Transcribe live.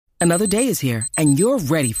Another day is here, and you're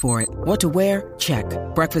ready for it. What to wear? Check.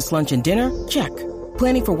 Breakfast, lunch, and dinner? Check.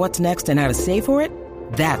 Planning for what's next and how to save for it?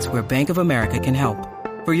 That's where Bank of America can help.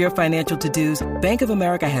 For your financial to-dos, Bank of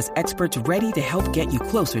America has experts ready to help get you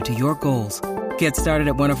closer to your goals. Get started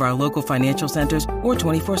at one of our local financial centers or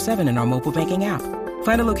 24/7 in our mobile banking app.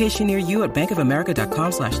 Find a location near you at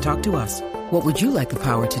bankofamerica.com/talktous. What would you like the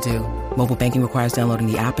power to do? Mobile banking requires downloading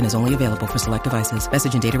the app and is only available for select devices.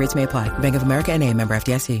 Message and data rates may apply. Bank of America N.A., member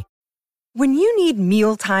FDIC. When you need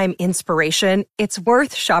mealtime inspiration, it's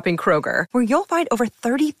worth shopping Kroger, where you'll find over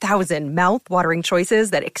 30,000 mouth-watering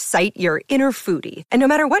choices that excite your inner foodie. And no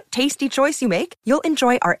matter what tasty choice you make, you'll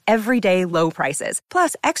enjoy our everyday low prices,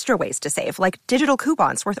 plus extra ways to save, like digital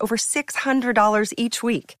coupons worth over $600 each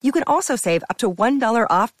week. You can also save up to $1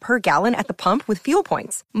 off per gallon at the pump with fuel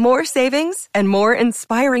points. More savings and more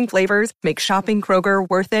inspiring flavors make shopping Kroger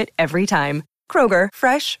worth it every time. Kroger,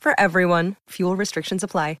 fresh for everyone. Fuel restrictions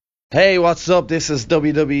apply. Hey, what's up? This is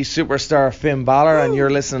WWE superstar Finn Balor, and you're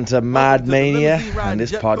listening to Mad Mania, and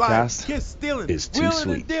this podcast is too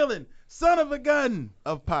sweet. Dealing, son of a gun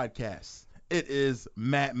of podcasts. It is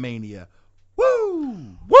Mad Mania.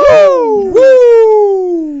 Woo! Woo!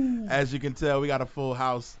 Woo! As you can tell, we got a full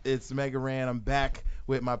house. It's Mega Ran. I'm back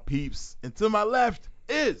with my peeps. And to my left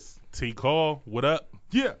is T. Cole. What up?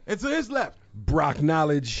 Yeah. And to his left, Brock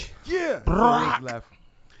Knowledge. Yeah. Brock. To his left.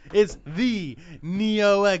 It's the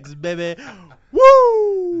Neo X, baby.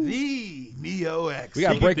 Woo! The Neo X. We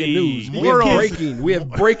got breaking news. We have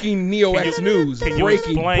breaking Neo X news. Can you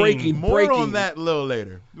Breaking. More on that a little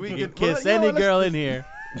later. We can kiss any girl in here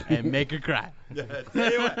and make her cry.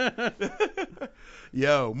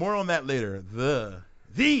 Yo, more on that later. The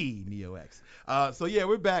Neo X. So yeah,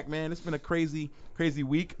 we're back, man. It's been a crazy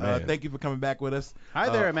week. Thank you for coming back with us. Hi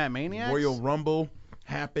there, Mad Maniacs. Royal Rumble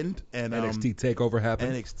happened and NXT Takeover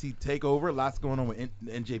happened. NXT Takeover. Lots going on with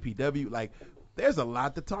NJPW. Like, there's a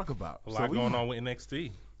lot to talk about. A lot going on with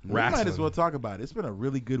NXT. We might as well talk about it. It's been a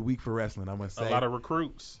really good week for wrestling, I must say. A lot of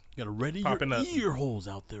recruits. You gotta ready Popping your up. ear holes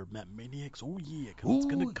out there, Mad Maniacs. Oh yeah, because it's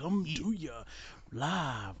gonna come to you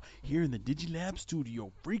live here in the Digilab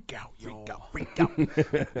studio. Freak out, yo. Freak out.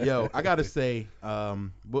 Yo, I gotta say,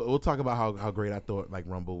 we'll talk about how great I thought like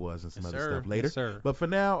Rumble was and some other stuff later. Yes, sir. But for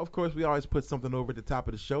now, of course, we always put something over at the top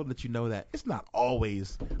of the show to let you know that it's not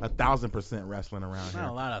always 1,000% wrestling around here. Not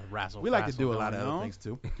a lot of razzle. We like to do a lot of other things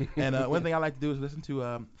too. And one thing I like to do is listen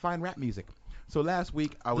to fine rap music. So last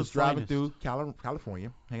week I was driving through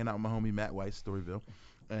California, hanging out with my homie Matt Weiss, Storyville,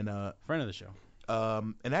 and friend of the show.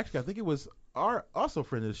 And actually I think it was our also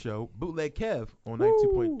friend of the show, Bootleg Kev on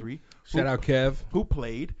 92.3. Shout out Kev, who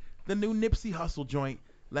played the new Nipsey Hussle joint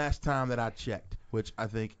last time that I checked, which I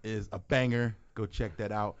think is a banger. Go check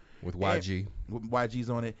that out with YG. YG's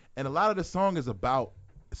on it, and a lot of the song is about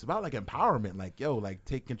like empowerment, like like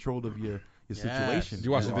take control of your situation. Did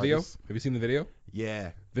you watch the video? Have you seen the video?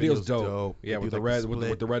 Yeah, video's dope. Yeah, with the red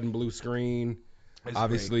with the red and blue screen. It's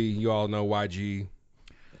obviously, great. You all know YG,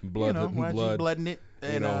 YG blooding it,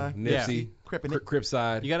 and Nipsey, Crip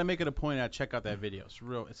side. You got to make it a point to check out that video.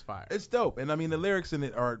 It's fire. It's dope, and I mean the lyrics in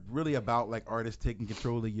it are really about like artists taking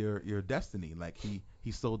control of your destiny. Like he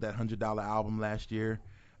sold that $100 album last year.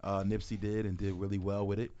 Nipsey did really well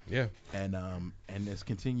with it. Yeah, and it's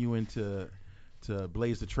continuing to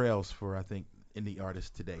blaze the trails for I think indie artists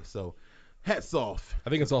today. So hats off. I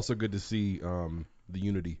think it's also good to see the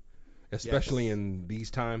unity, especially in these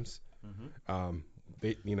times. Mm-hmm.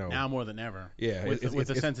 Now more than ever. Yeah, with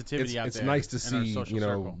the sensitivity out there. It's nice to see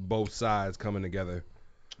both sides coming together.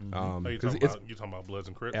 Mm-hmm. You talking about Bloods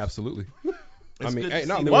and Crips? Absolutely.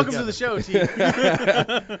 Welcome to the show, T.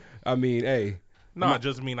 I mean, hey. No,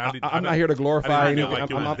 I'm not here to glorify anything.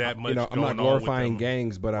 Like I'm not glorifying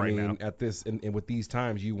gangs, but I mean, now. at this and with these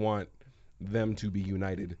times, you want them to be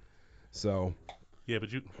united. So. Yeah, but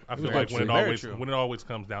I feel like when it always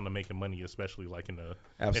comes down to making money, especially like in the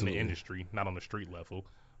industry, not on the street level,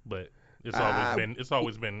 but it's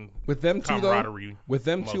always been with them too, camaraderie. Though, with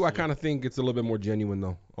them mostly. too, I kind of think it's a little bit more genuine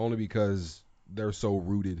though, only because they're so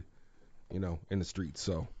rooted, in the streets.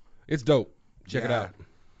 So it's dope. Check it out.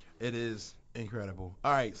 It is incredible.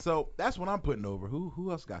 All right, so that's what I'm putting over.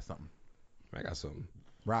 Who else got something? I got something.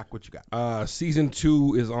 Rock, what you got? Season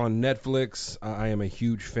 2 is on Netflix. I am a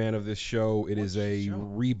huge fan of this show. It is a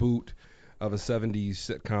reboot of a 70s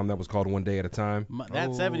sitcom that was called One Day at a Time. That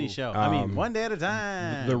 70s show. One Day at a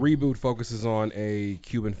Time. The reboot focuses on a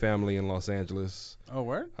Cuban family in Los Angeles. Oh,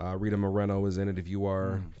 word? Rita Moreno is in it. If you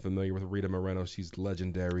are familiar with Rita Moreno, she's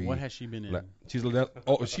legendary. What has she been in? She's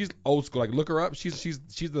old school. Like, look her up. She's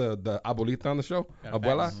the abuelita on the show.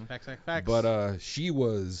 Abuela. Facts. But she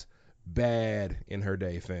was bad in her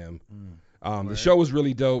day, fam. The show was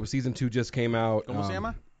really dope. Season 2 just came out. ¿Cómo se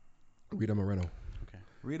llama? Rita Moreno.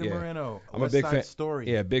 Rita Moreno. I'm a big fan.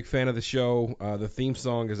 Story. Yeah, big fan of the show. The theme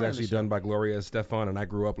song is actually done by Gloria Estefan, and I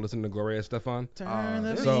grew up listening to Gloria Estefan.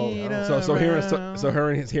 So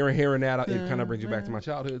hearing that, it kind of brings you back to my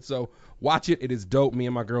childhood. So watch it. It is dope. Me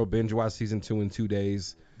and my girl binge watched season 2 in 2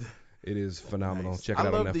 days. It is phenomenal. Check it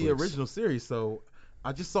out on Netflix. I love the original series, so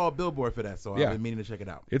I just saw a billboard for that, so I've been meaning to check it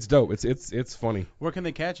out. It's dope. It's funny. Where can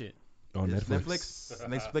they catch it? On Netflix.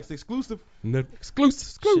 Netflix exclusive.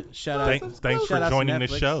 Exclusive. Shout out. Thanks for joining the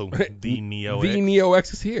show. The Neo X. The Neo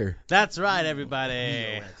X is here. That's right,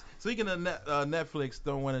 everybody. Speaking of Netflix,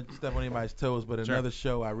 don't want to step on anybody's toes, but another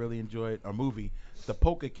show I really enjoyed, a movie, The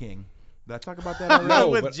Polka King. Did I talk about that already? No,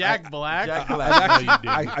 with Jack Black. Jack Black.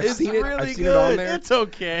 I've seen it. I've seen it on there. It's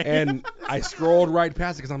okay. And I scrolled right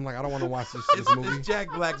past it because I'm like, I don't want to watch this movie. It's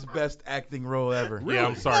Jack Black's best acting role ever. Really? Yeah,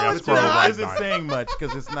 I'm sorry. I scrolled right by. Isn't saying much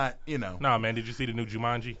because it's not, Nah, man. Did you see the new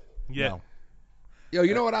Jumanji? Yeah. No. Yo,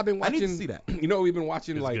 you know what I've been watching? I need to see that. You know what we've been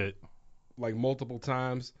watching it's like multiple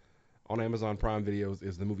times on Amazon Prime Videos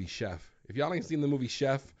is the movie Chef. If y'all ain't seen the movie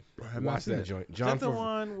Chef, watch that joint. John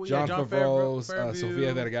Favreau,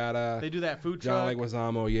 Sofia Vergara. They do that food John truck.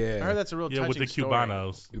 Leguizamo, yeah. I heard that's a real touching with the story.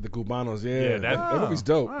 Cubanos. The Cubanos, yeah. That movie's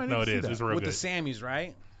dope. No, it is. It's real with good. The Sammys,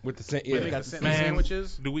 right? With the They got the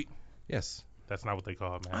sandwiches. Do we? Yes. That's not what they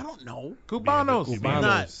call it, man. I don't know. Cubanos.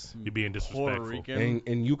 You're being disrespectful. Puerto Rican.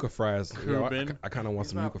 And yuca fries. Cuban. I kind of want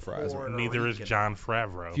some yuca fries. Neither is John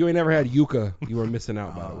Favreau. If you ain't never had yuca, you are missing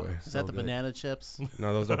out, by the way. Is that the banana chips?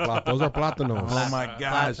 No, those are plátanos. Oh my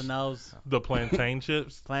gosh. Platanos. The plantain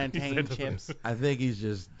chips. Plantain chips. I think he's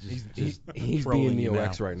just he's being Neo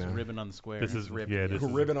X right now. Ribbon on the square. This is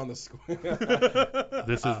ribbon on the square.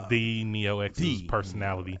 This is the Neo X's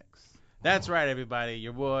personality. That's right, everybody.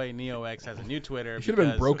 Your boy Neo X has a new Twitter. You should have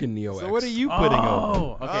been broken Neo X. So what are you putting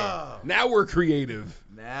over? Okay. Now we're creative.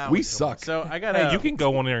 We suck. So I got. Hey, you can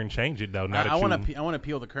go on there and change it though. I want to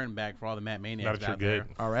peel the curtain back for all the Matt Maniacs out there.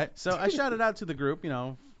 All right. So I shouted out to the group,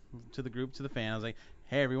 to the fan. I was like,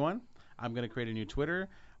 "Hey everyone, I'm gonna create a new Twitter.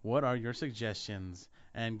 What are your suggestions?"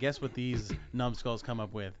 And guess what these numbskulls come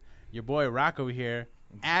up with? Your boy Rocco here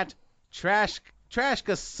at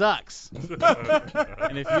Trashka sucks.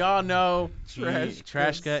 And if y'all know,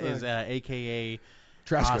 Trashka is AKA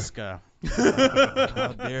Oscar. How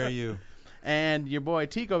dare you? And your boy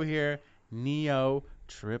Tico here, Neo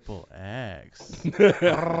Triple X. Hey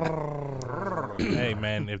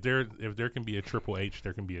man, if there can be a Triple H,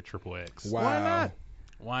 there can be a Triple X. Wow.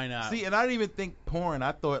 Why not? See, and I didn't even think porn.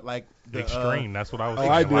 I thought like the extreme. That's what I was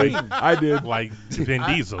thinking. I did. Like Vin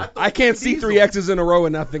Diesel. I can't see 3 X's in a row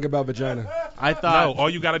and not think about vagina. I thought. No,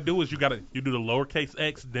 all you gotta do is you do the lowercase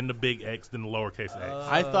x, then the big X, then the lowercase x.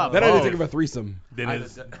 I thought. Then I didn't think of a threesome.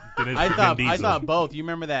 I thought both. You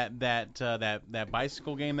remember that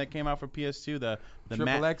bicycle game that came out for PS2, the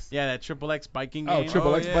Triple X? Yeah, that Triple X biking game.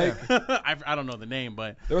 Triple X bike. I don't know the name,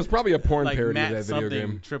 but there was probably a porn parody Matt of that video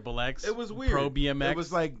game. Triple X. It was weird. Pro BMX. It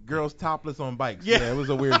was like girls topless on bikes. Yeah, it was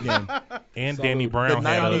a weird game. And Danny Brown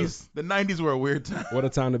the 90s were a weird time. What a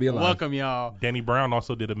time to be alive. Welcome, y'all. Danny Brown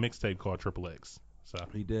also did a mixtape called Triple X. So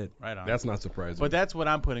he did. Right on. That's not surprising. But that's what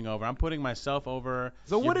I'm putting over. I'm putting myself over.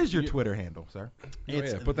 So what is your Twitter handle, sir?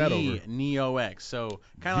 It's put that over. Neo X. So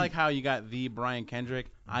kind of like how you got the Brian Kendrick.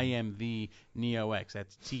 I am the Neo X.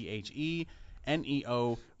 That's TheNeoEcks.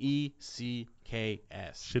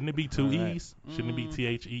 Shouldn't it be 2 E's? Shouldn't it be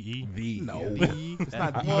THEE? The. No. It's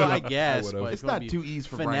not. Well, I guess. But it's not 2 E's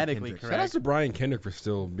for phonetically Brian correct. Shout out to Brian Kendrick for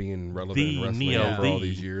still being relevant in wrestling over all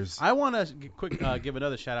these years. I want to give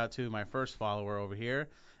another shout out to my first follower over here,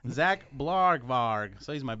 Zach Blargvarg.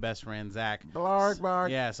 So he's my best friend, Zach.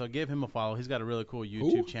 Blargvarg. Yeah, so give him a follow. He's got a really cool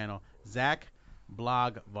YouTube channel. Zach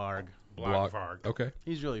Blargvarg. Okay.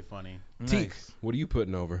 He's really funny. Teak, what are you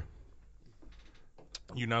putting over?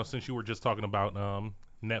 Since you were just talking about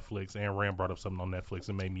Netflix, and Rand brought up something on Netflix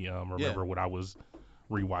and made me remember what I was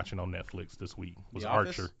rewatching on Netflix this week was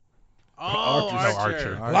Archer. Oh,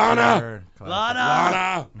 Archer. Lana.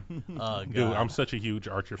 Oh, dude, I'm such a huge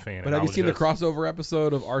Archer fan. But have you seen the crossover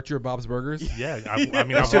episode of Archer Bob's Burgers? Yeah, I mean,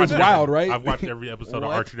 that shit was wild, right? I've watched every episode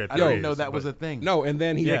of Archer that I didn't know that was a thing. No, and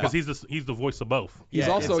then because he's the voice of both. He's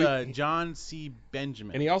also John C.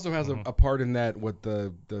 Benjamin, and he also has a part in that with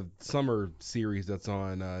the summer series that's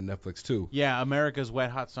on Netflix too. Yeah, America's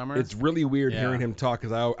Wet Hot Summer. It's really weird hearing him talk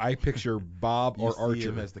because I picture Bob or Archer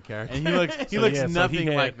him as the character, and he looks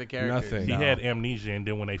nothing like the character. He had amnesia, and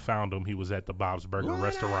then when they found him, he was was at the Bob's Burger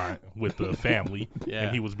restaurant with the family,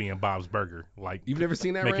 and he was being Bob's Burger. Like, you've never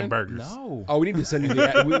seen that, making Rand? burgers. No. Oh, we need to send you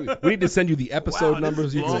the we need to send you the episode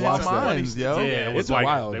numbers. You can watch that. Yo. Yeah, it was It's like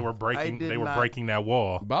wild. they were breaking that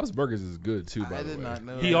wall. Bob's Burgers is good too, by I the did way. not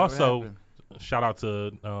know. He also shout out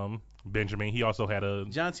to Benjamin. He also had a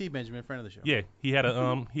John C. Benjamin, friend of the show. Yeah, he had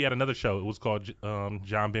another show. It was called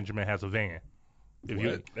John Benjamin Has a Van.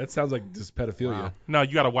 That sounds like just pedophilia. Wow. No,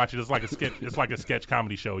 you got to watch it. It's like a sketch. It's like a sketch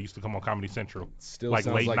comedy show. It used to come on Comedy Central. Still like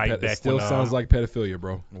sounds late like night back it still when, sounds like pedophilia,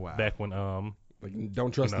 bro. Wow. Back when Like,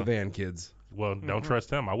 don't trust the van, kids. Well, don't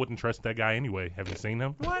trust him. I wouldn't trust that guy anyway. Have you seen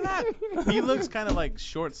him? Why not? He looks kind of like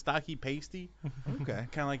short, stocky, pasty. Okay.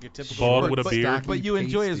 Kind of like your typical Bald with a beard. But you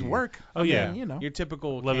enjoy his work. Oh yeah, You know. Your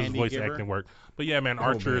typical love his candy voice giver. acting work. But yeah, man,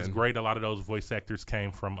 Archer is man. great. A lot of those voice actors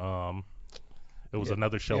came from it was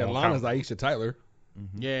another show Yeah, on Lana's Aisha Tyler.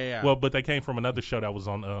 Yeah. Well, but they came from another show that was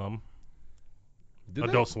on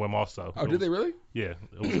Adult Swim also. Oh, did they really? Yeah,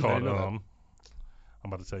 it was called I'm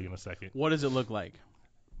about to tell you in a second. What does it look like?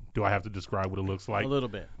 Do I have to describe what it looks like? A little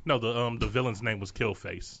bit. No, the villain's name was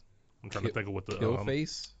Killface. I'm trying to think of what the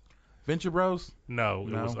Killface? Venture Bros? No,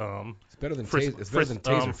 it was It's better than Frisk-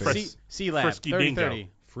 Taserface. C-Lab, Frisky 30-30.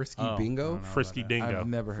 Frisky Oh, Bingo? Frisky Dingo. I've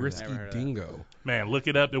never heard Frisky that. Never heard of that. Dingo. Man, look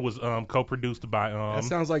it up. It was co-produced by That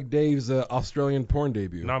sounds like Dave's Australian porn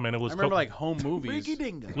debut. No, man, it was I remember like home movies. Freaky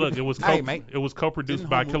Dingo. Look, it was Hey, mate. it was co-produced Didn't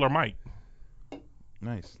by Home Killer Mike.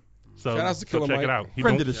 Nice. So, Shout outs to Killer check Mike. it out.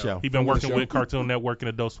 Friend of the show. He's been Friend of the working show. with Cartoon Network and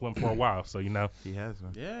Adult Swim for a while, so you know. He has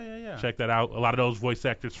one. Yeah. Check that out. A lot of those voice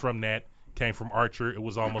actors from that came from Archer. It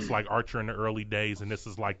was almost like Archer in the early days, and this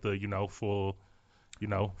is like the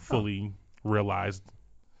fully realized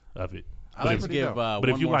of it. I like to give But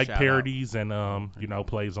if you one more like shout parodies and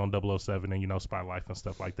plays on 007 and Spy Life and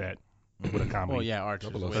stuff like that with a comedy. Well, yeah,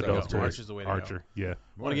 Archer's the way to But go. those great. Archer's the way to go. Archer, yeah.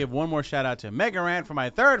 I want to give one more shout out to Mega Rant for my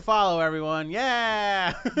third follow, everyone.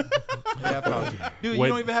 Yeah. Dude, Wait. you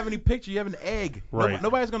don't even have any picture. You have an egg. Right.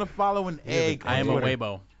 Nobody's going to follow an egg. I am a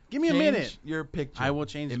Weibo. Give me a Change minute. your picture. I will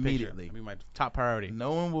change the immediately. picture. That'll be my top priority.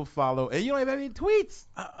 No one will follow. And you don't even have any tweets.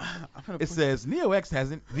 It says NeoX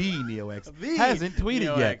hasn't tweeted Neo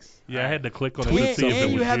yet. X. Yeah, I had to click on it And, to see if it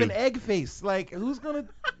and was you have you. an egg face. Like, who's gonna,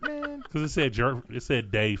 man? Because it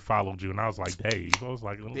said Dave followed you, and I was like, Dave. I was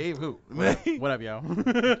like, Dave who? What up, yo?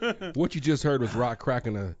 What you just heard was Rock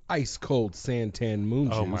cracking a ice cold santan moon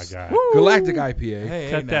juice. oh my god. Galactic IPA. Hey,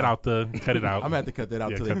 Cut that now. out. Cut it out. I'm gonna have to cut that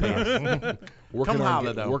out Yeah, till cut they pay that us.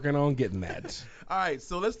 out. Working on getting that. All right,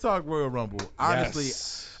 so let's talk Royal Rumble. Honestly,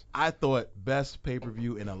 Yes. I thought best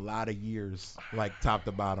pay-per-view in a lot of years, like top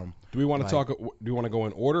to bottom. Do we want to Like- talk? Do you want to go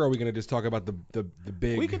in order, or are we going to just talk about the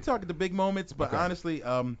big? We can talk the big moments, but Okay. honestly,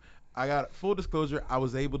 I got full disclosure. I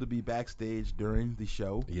was able to be backstage during the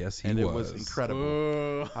show. Yes, he and it was. was incredible.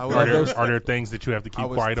 Ooh. I was, Are there things that you have to I keep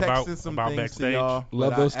was quiet about texting some things to backstage? y'all,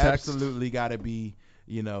 Love but those I texts. absolutely got to be,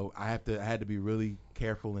 I had to be really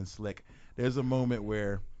careful and slick. There's a moment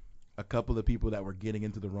where a couple of people that were getting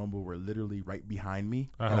into the Rumble were literally right behind me,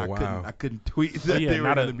 and Oh, wow. I couldn't tweet that yeah, they were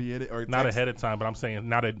not going a- to be in it or Not text. ahead of time, but I'm saying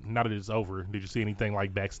now that it's over. Did you see anything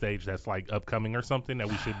like backstage that's like upcoming or something that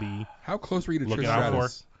we should be? How close were you to Looking Trish out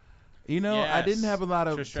Stratus? I didn't Yes. have a lot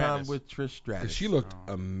of Trish time Stratus. with Trish Stratus. 'Cause she looked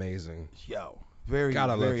amazing. Very, God,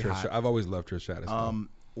 I love very Trish. hot. I've always loved Trish Stratus. though.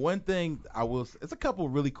 One thing it's a couple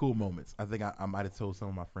really cool moments. I think I might have told some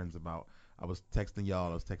of my friends about. I was texting y'all.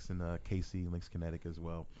 I was texting Casey, Links Kinetic as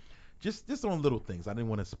well. Just on little things. I didn't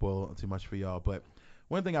want to spoil too much for y'all, but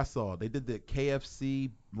one thing I saw, they did the KFC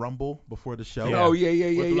Rumble before the show. Yeah. Oh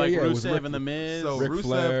yeah. With like It was Rusev and the Miz. So Ric Rusev,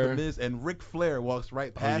 Flair. The Miz, and Ric Flair walks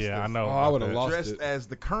right past yeah, us, I know. Oh, about I would've that. lost dressed it. as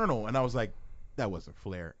the Colonel, and I was like, that wasn't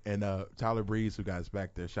Flair. And Tyler Breeze, who got us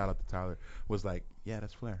back there, shout out to Tyler, was like, yeah,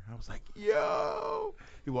 that's Flair. I was like, yo.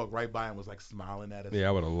 He walked right by and was like smiling at us. Yeah,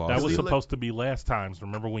 I would have lost. That was he it. supposed to be last times.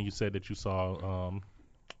 Remember when you said that you saw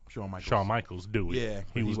Shawn Michaels do it? Yeah,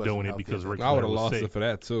 he but was he doing wasn't it out because there. Ric I Flair would have was lost sick. it for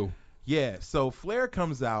that too. Yeah, so Flair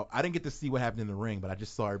comes out. I didn't get to see what happened in the ring, but I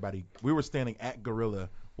just saw everybody. We were standing at Gorilla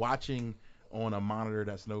watching on a monitor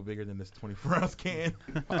that's no bigger than this 24-ounce can.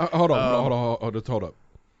 Hold up.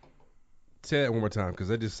 Say that one more time, because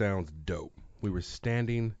that just sounds dope. We were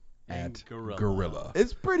standing at Gorilla. Gorilla.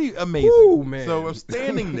 It's pretty amazing. Woo, man. So I'm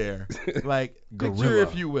standing there, like, picture Gorilla.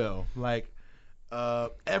 if you will, like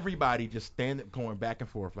everybody just going back and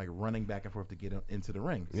forth, like running back and forth to get into the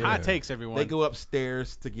ring. Yeah. Hot takes, everyone. They go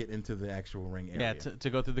upstairs to get into the actual ring area. Yeah, to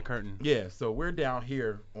go through the curtain. Yeah, so we're down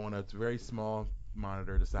here on a very small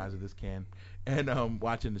monitor the size of this can and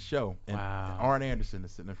watching the show. And Wow. Arn Anderson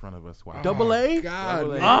is sitting in front of us. Wow. Double A? God,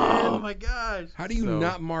 Double A. man. Oh my gosh. How do you So-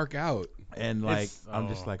 not mark out? And like It's- I'm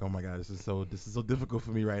just oh. like, oh my god, this is so difficult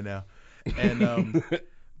for me right now. And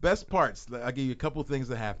Best parts. I'll give you a couple things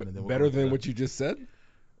that happened. And then Better than what you just said?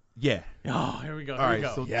 Yeah. Oh, here we go. All right,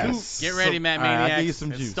 so yes. Get ready, Matt Maniacs. I'll give you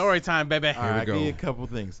some juice. Story time, baby. All right, I'll give you a couple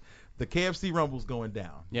things. The KFC Rumble's going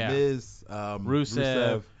down. Yeah. Miz,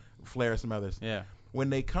 Rusev, Flair, some others. Yeah. When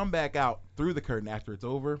they come back out through the curtain after it's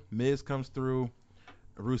over, Miz comes through,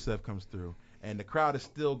 Rusev comes through, and the crowd is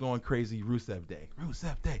still going crazy. Rusev Day,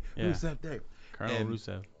 Rusev Day, Yeah. Rusev Day. Colonel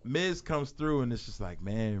Rusev. Miz comes through and it's just like,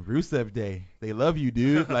 man, Rusev Day. They love you,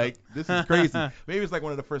 dude. Like, this is crazy. Maybe it's like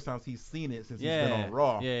one of the first times he's seen it since he's been on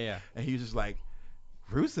Raw. Yeah. And he's just like,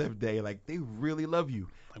 Rusev Day, like, they really love you.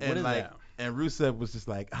 Like, what is that? And Rusev was just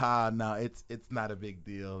like, no, it's not a big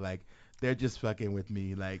deal. Like, they're just fucking with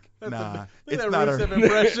me. Like, nah, it's not a Rusev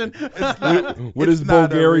impression. What is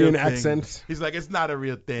Bulgarian accent? He's like, it's not a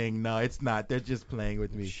real thing. No, it's not. They're just playing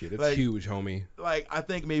with me. Shit, it's like, huge, homie. Like, I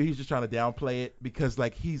think maybe he's just trying to downplay it because,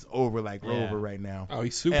 like, he's over like Rover right now. Oh,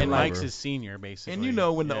 he's super and over. Mike's his senior, basically. And you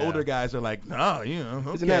know when the older guys are like, no, you know,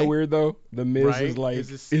 okay. Isn't that weird though? The Miz is like,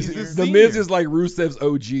 the Miz is like Rusev's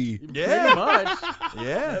OG. Yeah, pretty much.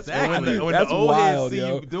 Yeah, exactly. When that's the old wild, heads see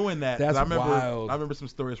yo. you doing that, That's I wild. remember some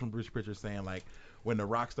stories from Bruce Pritchard saying like, when The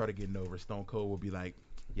Rock started getting over, Stone Cold would be like,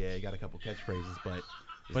 yeah, you got a couple catchphrases,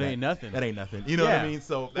 but ain't nothing. That ain't nothing. You know what I mean?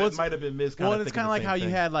 So that might have been Miz kind of. Well, it's kind of like how you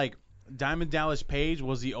had like Diamond Dallas Page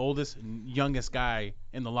was the oldest, youngest guy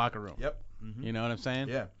in the locker room. Yep. Mm-hmm. You know what I'm saying?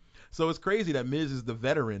 Yeah. So it's crazy that Miz is the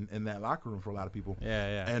veteran in that locker room for a lot of people.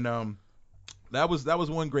 Yeah. And that was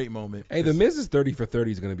one great moment. Hey, the Miz is 30 for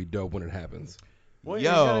 30 is gonna be dope when it happens. Well,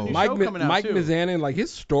 yo, Mike Mizanin, like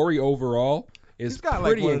his story overall is he's got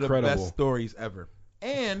pretty like one incredible. of the best stories ever.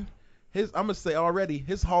 And I'm gonna say already,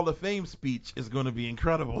 his Hall of Fame speech is gonna be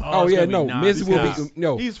incredible. Oh yeah, no, Miz will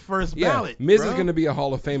be he's first ballot. Miz is gonna be a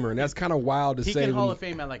Hall of Famer, and that's kind of wild to say. He can Hall of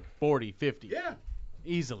Fame at like 40, 50. Yeah,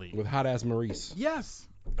 easily. With hot ass Maurice. Yes.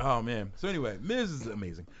 Oh man. So anyway, Miz is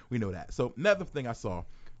amazing. We know that. So another thing I saw,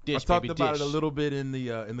 I talked about it a little bit in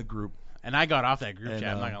the group. And I got off that group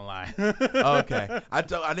chat. I'm not gonna lie. Okay. I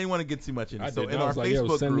didn't want to get too much in it. So in our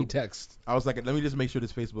Facebook send group, me text. I was like, let me just make sure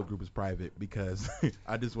this Facebook group is private because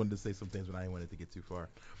I just wanted to say some things, but I didn't want it to get too far.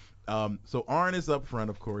 So Arn is up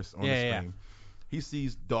front, of course, on the screen. Yeah. He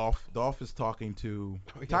sees Dolph. Dolph is talking to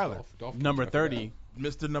Tyler. Dolph number 30.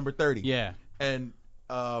 Mr. Number 30. Yeah. And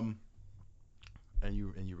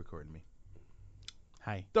you recorded me.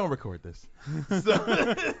 Hi. Don't record this. So,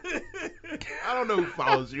 I don't know who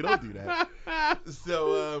follows you. Don't do that.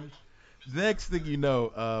 So, next thing you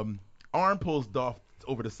know, Arn pulls Dolph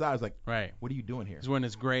over the side. He's like, right. What are you doing here? He's wearing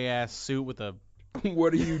this gray ass suit with a.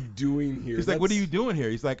 What are you doing here? He's like, what are you doing here?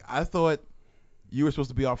 He's like, I thought you were supposed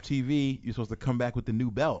to be off TV. You're supposed to come back with the new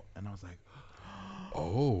belt. And I was like,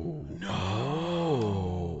 oh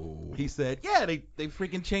no. He said, yeah, they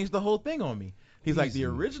freaking changed the whole thing on me. He's like, the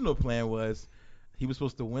original plan was he was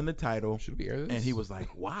supposed to win the title. Should we air this? And he was like,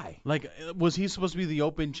 why? Like, was he supposed to be the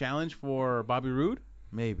open challenge for Bobby Roode?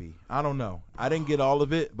 Maybe. I don't know. I didn't get all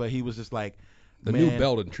of it, but he was just like, the new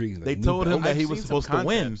belt intrigues me. They told him that he was supposed to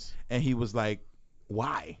win, and he was like,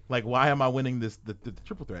 why? Like, why am I winning the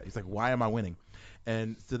triple threat? He's like, why am I winning?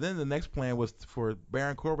 And so then the next plan was for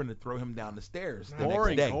Baron Corbin to throw him down the stairs the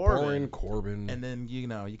next day. Baron Corbin. And then,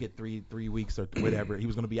 you get three weeks or whatever. He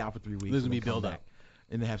was going to be out for 3 weeks. There's going to be build up.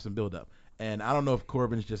 And then have some build up. And I don't know if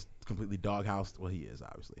Corbin's just completely doghoused. Well, he is,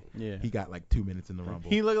 obviously. Yeah. He got like 2 minutes in the Rumble.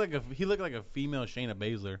 He looked like a female Shayna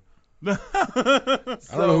Baszler. I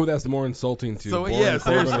don't know who that's more insulting to. So Baron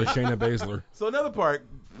Corbin or Shayna Baszler. So another part,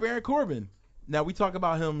 Baron Corbin. Now we talk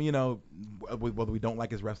about him, whether we don't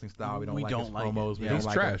like his wrestling style, we don't like his promos, we don't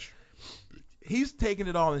like trash. Him. He's taking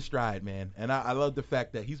it all in stride, man, and I love the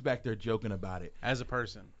fact that he's back there joking about it. As a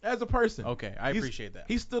person. Okay, I appreciate that.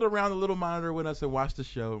 He stood around the little monitor with us and watched the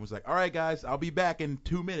show and was like, all right, guys, I'll be back in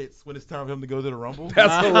 2 minutes when it's time for him to go to the Rumble.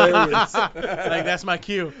 That's hilarious. Like, that's my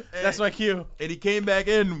cue. That's my cue. And he came back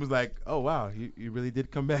in and was like, oh, wow, you really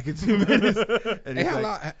did come back in 2 minutes. And hey,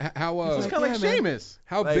 it's kind of like Sheamus.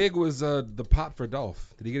 How big was the pop for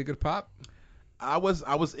Dolph? Did he get a good pop? I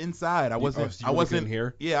was inside. I wasn't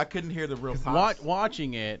here. Yeah, I couldn't hear the real pops.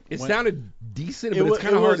 Watching it, it sounded decent, but it's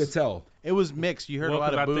kind of hard to tell. It was mixed. You heard a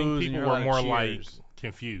lot of boos. I think people were more like cheers.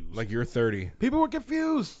 Confused. Like you're 30. People were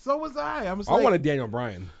confused. So was I. I wanted Daniel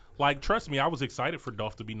Bryan. Like, trust me, I was excited for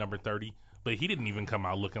Dolph to be number 30, but he didn't even come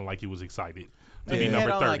out looking like he was excited to be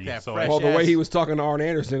number 30. Like so, well, the way he was talking to Arn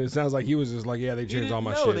Anderson, it sounds like he was just like, yeah, they changed all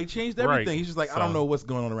my shit. No, they changed everything. Right. He's just like, I don't know what's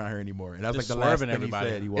going on around here anymore. And that was like the last thing he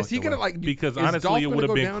said. He walked Is he gonna away. Because honestly, it would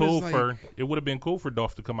have been cool for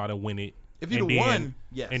Dolph to come out and win it. If you'd have won,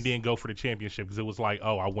 yes. And then go for the championship, because it was like,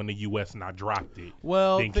 oh, I won the U.S. and I dropped it.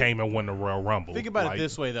 Well, then came and won the Royal Rumble. Think about it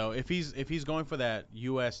this way, though. If he's going for that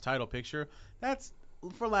U.S. title picture, that's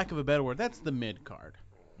for lack of a better word, that's the mid card.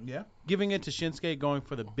 Yeah. Giving it to Shinsuke, going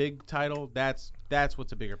for the big title, that's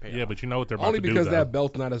what's a bigger payoff. Yeah, but you know what they're about Only to do, because though. that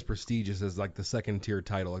belt's not as prestigious as like the second tier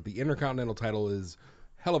title. Like the Intercontinental title is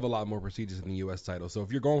hell of a lot more prestigious than the U.S. title. So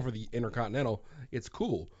if you're going for the Intercontinental, it's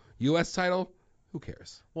cool. U.S. title, who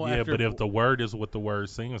cares? Well, yeah, but if the word is what the word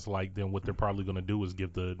seems like, then what they're probably going to do is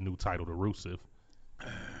give the new title to Rusev.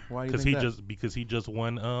 Why do you think that? Because he just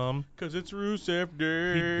won because it's Rusev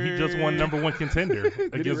Day. He just won #1 contender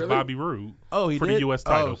against really? Bobby Roode. Oh, he for did? the U.S.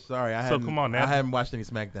 title. Oh, sorry, I come on, I haven't watched any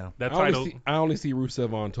SmackDown. That title. I only see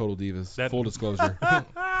Rusev on Total Divas. Full disclosure.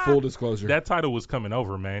 Full disclosure. That title was coming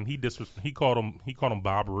over, man. He called him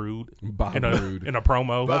Bob Roode. Bob Roode in a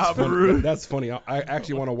promo. That's funny. That's funny. I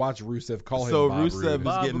actually want to watch Rusev call him Bob Roode. So Rusev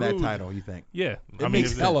is getting that title, you think? Yeah, it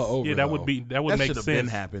makes hella over. Yeah, that would make sense. Should have been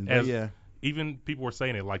happened. Yeah. Even people were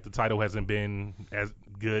saying it like the title hasn't been as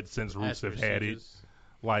good since Rusev had it.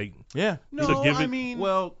 Like, yeah, no, I mean,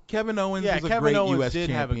 well, Kevin Owens was a great U.S.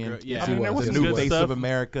 champion. Yeah, I mean, there was the some new good face stuff. of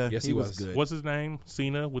America. Yes, he was good. What's his name?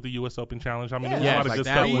 Cena with the U.S. Open Challenge. I mean, there's a lot of good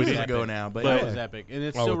stuff with it. Ago now, but that was epic, and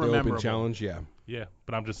it's still memorable. Open Challenge, yeah. Yeah,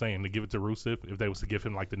 but I'm just saying to give it to Rusev, if they was to give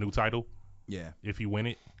him like the new title. Yeah. If you win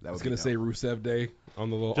it. I was going to say Rusev Day on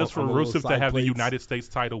the little. Just for Rusev to have the United States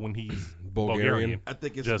title when he's Bulgarian. I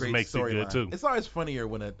think it's just a great makes it good too. It's always funnier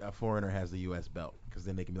when a foreigner has the U.S. belt because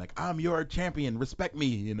then they can be like, I'm your champion, respect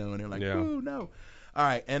me, and they're like, ooh, no. All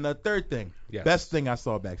right, and the third thing, best thing I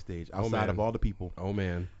saw backstage outside of all the people. Oh,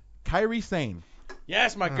 man. Kairi Sane.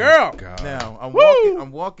 Yes, my girl. God. Now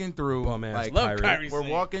I'm walking through. Like, love Kairi. We're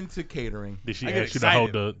walking to catering. Did she ask you to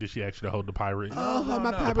hold the? Did she ask you to hold the pirate? Oh,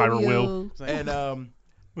 my pirate wheel. And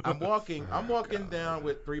I'm walking down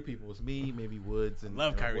with three people. It's me, maybe Woods, and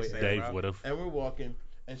love Kairi Sane. Dave would have. And we're walking,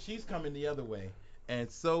 and she's coming the other way, and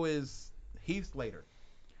so is Heath Slater.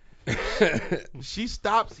 She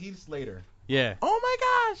stops Heath Slater. Yeah. Oh my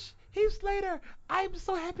gosh. Heath Slater, I'm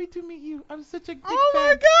so happy to meet you. I'm such a big fan. Oh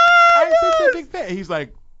my God! I'm such a big fan. He's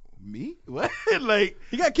like, me? What? Like,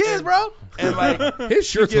 he got kids, bro. And like, his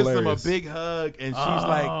shirt's gives hilarious. him a big hug, and she's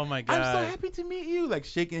like, "Oh my God, I'm so happy to meet you!" Like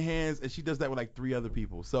shaking hands, and she does that with like 3 other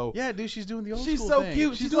people. So yeah, dude, she's doing the old she's school so thing.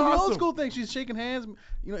 cute. She's doing awesome. the old school thing. She's shaking hands,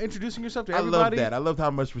 introducing herself to everybody. I love that. I loved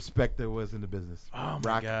how much respect there was in the business. Oh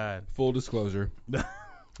my God. Full disclosure.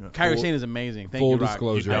 Kairi Sane is amazing. Thank full you, Rock.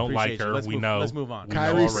 disclosure. You don't like her. Let's move on.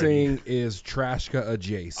 Kairi Sane is Trashka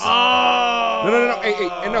adjacent. Oh! No.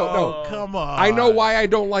 Hey, no. Come on. I know why I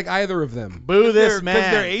don't like either of them. Boo this man.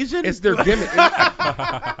 Because they're Asian? It's their gimmick.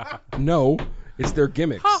 No, it's their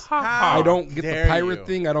gimmicks. I don't get the pirate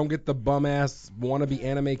thing. I don't get the bum-ass wannabe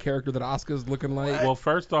anime character that Asuka's looking like. Well,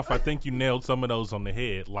 first off, I think you nailed some of those on the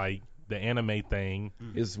head. Like, the anime thing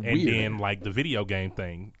is and weird. then, like, the video game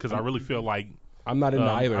thing. Because I really feel like I'm not into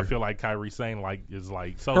either. I feel like Kairi Sane is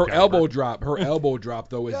like so. Her elbow drop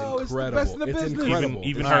though is incredible. It's incredible.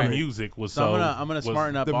 Even her music was so. I'm gonna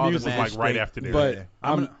smarten up the all music the was like right after this. But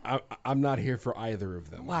I'm not here for either of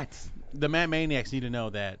them. What? The Matt Maniacs need to know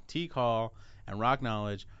that T Call and Rock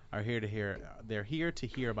Knowledge are here to hear. They're here to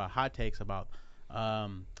hear about hot takes about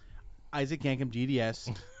Isaac Yankem,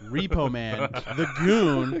 GDS, Repo Man, the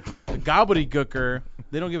Goon, the Gobbledygooker.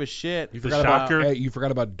 They don't give a shit. You forgot about Shocker. You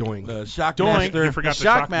forgot about Doink. The Shock Doink. Master. You forgot the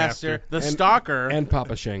Shockmaster. The Stalker. And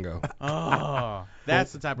Papa Shango. Oh,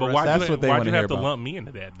 that's the type but of why'd wrestling. you have to lump me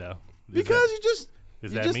into that though? Because you just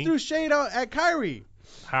me? threw shade out at Kairi.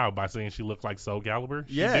 How? By saying she looked like Soul Calibur?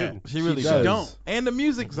 Yeah, she really does. Don't. And the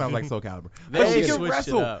music sounds like Soul Calibur. They But she can switched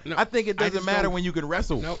wrestle. it up. No, I think it doesn't matter when you can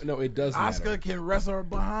wrestle. No, it does matter. Asuka can wrestle her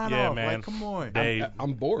behind Yeah, off. man. Like, come on. Dave,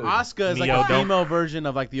 I'm bored. Asuka is like Neo, a female version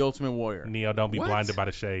of like the Ultimate Warrior. Neo, don't be What? blinded by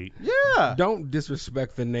the shade. Yeah, Don't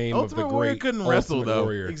disrespect the name Ultimate of the Warrior great couldn't wrestle, Ultimate though.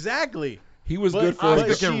 Warrior. exactly. He was But good for Asuka a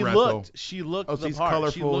can she wrestle. looked Oh, the she's part.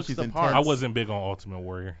 colorful, She looks she's the intense. part. I wasn't big on Ultimate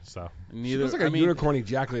Warrior, so. She Neither. was like a unicorn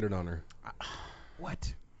ejaculated on her.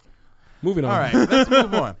 What? Moving on. All right, let's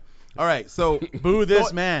move on. All right, so Boo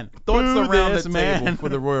this man. thoughts Boo around this the man. table for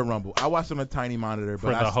the Royal Rumble. I watched on a tiny monitor, but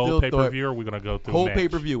For I the still whole pay-per-view, thought we're going to go through whole match.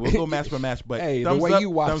 pay-per-view. We'll go match by match, but Hey, the thumbs way up,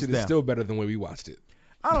 you watched thumbs it is down. still better than the way we watched it.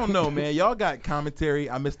 I don't know, man. Y'all got commentary.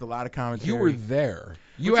 I missed a lot of commentary. You were there.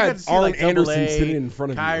 You you got had to see, Arn like, Double Anderson A, sitting in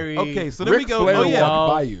front of Kyrie. you. Okay, so then Ric we go. Flair Oh yeah.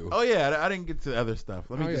 walked by you. Oh yeah, I didn't get to other stuff.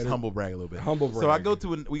 Let me Oh, just yeah, humble brag a little bit. Humble So I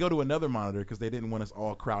brag. we go to another monitor because they didn't want us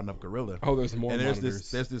all crowding up Gorilla. Oh, there's more And there's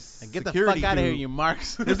monitors. this Get the security fuck out of here, dude- you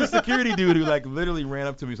marks. There's a security dude who like literally ran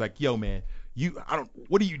up to me. He's like, "Yo, man,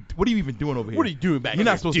 what are you even doing over here? What are you doing back You're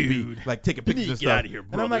here, not supposed to dude? be like taking pictures need and to stuff." get out of here,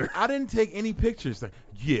 and I'm brother. like, "I didn't take any pictures." Like,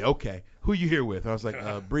 "Yeah, okay. Who you here with?" I was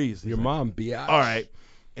like, "Breeze." He's Your like, mom, biatch. All right.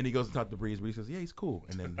 And he goes and talks to Breeze. Breeze says, "Yeah, he's cool."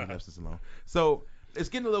 And then he left us alone. So It's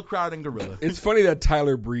getting a little crowded in Gorilla. It's funny that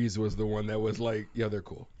Tyler Breeze was the one that was like, yeah, they're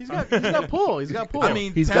cool. He's got pull. He's got pull. I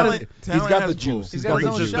mean, he's got the juice. He's got his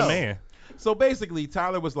own Breeze is the show. man. So basically,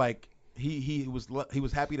 Tyler was like, he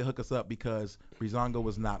was happy to hook us up because Breezango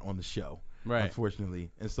was not on the show, Right. unfortunately,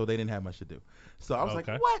 and so they didn't have much to do. So I was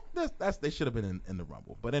Okay. like, what? They should have been in the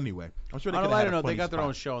Rumble. But anyway, I'm sure they On could a have lighter had a note, they funny got their spot.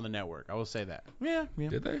 own show on the network. I will say that. Yeah.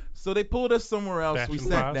 Did they? So they pulled us somewhere else. We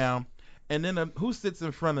Fashion sat Files. down, and then who sits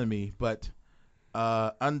in front of me but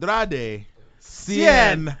Andrade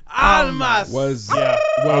Cien Almas.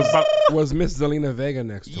 Was Miss Zelina Vega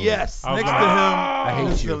next to him? Yes, I was next gonna- to him. I hate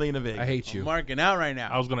Miss you. Zelina Vega. I hate you. I'm marking out right now.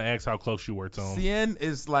 I was gonna ask how close you were to him. Cien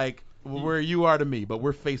is like where you are to me, but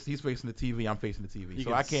he's facing the TV, I'm facing the TV. you so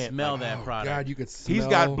can I can't smell like, that product. God, you could smell He's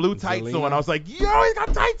got blue tights Zelina. on. I was like, yo, he's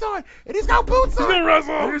got tights on, and he's got boots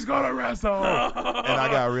on. He's gonna wrestle. And I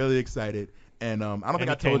got really excited. And I don't think And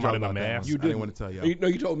I he came told you out in a about that. mask. You I didn't didn't. want to tell you. No,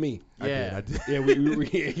 you told me. Yeah. I did. Yeah,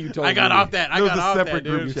 you told me. I got off that. I It was got a off separate that,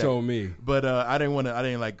 group dude. You chat. told me. But I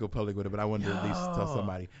didn't like go public with it, but I wanted to at least tell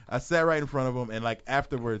somebody. I sat right in front of him, and like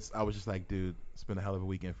afterwards, I was just like, dude, it's been a hell of a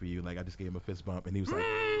weekend for you. Like I just gave him a fist bump, and he was like,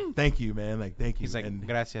 thank you, man. Like thank you. He's like, and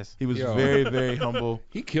gracias. he was Yo. very, very humble.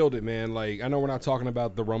 He killed it, man. Like I know we're not talking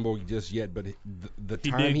about the Rumble just yet, but the He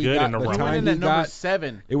time did he good got, in the the Rumble. He went time in he at number got,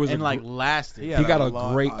 7 it was and a like gr- lasted. Yeah. he got a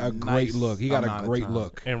nice great look. He got a amount of great time.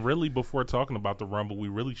 look. And really, before talking about the Rumble, we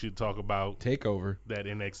really should talk about Takeover. that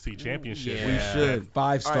NXT Championship. Yeah. We should.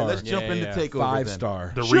 5-star. All right, let's jump Yeah, into yeah. takeover.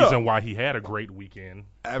 5-star. The Sure. reason why he had a great weekend.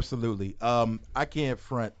 Absolutely. I can't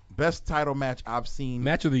front. Best title match I've seen.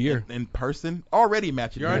 Match of the year. in person. Already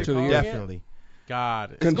match of the Match of the year. year. Definitely.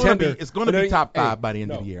 God. Contender. It's going to be top 5 Hey, by the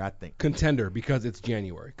end of no. the year, I think. Contender because it's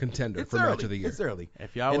January. Contender It's for early. match of the year. It's early.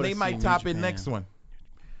 If y'all And they would've might seen top New it Japan. next one.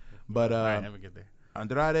 But All right, never get there.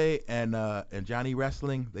 Andrade and Johnny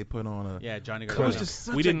Wrestling, they put on a. Yeah, Johnny It was Gargano. just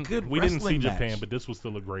such we a didn't good we didn't see wrestling Japan, match. but this was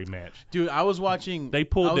still a great match. Dude, I was watching. They I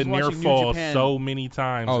pulled was the near watching New fall Japan. so many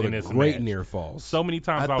times Oh, in the this great match. near falls. So many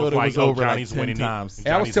times I I, thought was it like, was "Oh, over like Johnny's 10 winning times. it."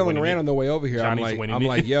 Hey, I was Johnny's telling winning Rand it. on the way over here. I'm Johnny's like, winning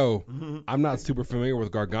it. yo, I'm not super familiar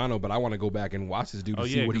with Gargano, but I want to go back and watch this dude to Oh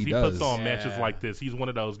see yeah, what because he he does. puts on matches Yeah. like this. He's one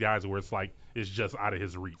of those guys where it's like it's just out of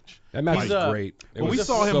his reach. That match He's is a- great. It When was we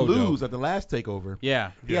saw him so lose dope. at the last takeover,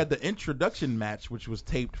 Yeah. he had the introduction match, which was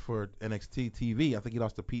taped for NXT TV. I think he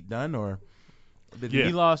lost to Pete Dunne, or did Yeah.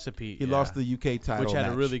 He lost to Pete. he yeah. lost the UK title, which had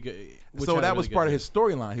match. a really good. which So had a that really was good part of match. his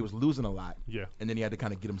storyline. He was losing a lot, Yeah, and then he had to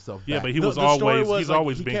kind of get himself yeah, back. but he The- was the story always was, he's like,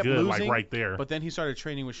 always he been kept good, like losing, right there. But then he started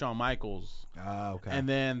training with Shawn Michaels, Okay. and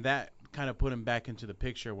then that kind of put him back into the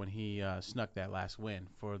picture when he snuck that last win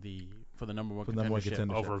for the number one For the number one contendership.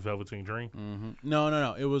 contender. Over Velveteen Dream.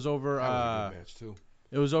 No. It was over. That was a good match too.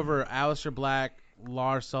 It was over Aleister Black,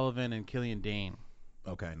 Lars Sullivan, and Killian Dane.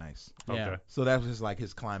 Okay, nice. Yeah. Okay. So that was just like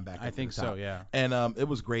his climb back. I up to think the so. top. Yeah. And it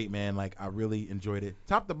was great, man. Like I really enjoyed it.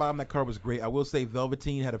 Top to bottom, that card was great. I will say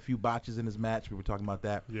Velveteen had a few botches in his match. We were talking about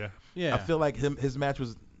that. Yeah. Yeah. I feel like his match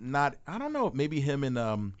was not. I don't know. Maybe him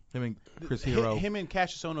and Chris Hero. Him and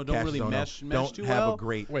Cassius Ono don't really Cassius Ohno mesh don't too have well. a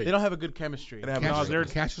great. Wait, They don't have a good chemistry. They don't have No, a they're-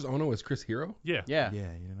 Cassius Ono is Chris Hero? Yeah. Yeah. Yeah,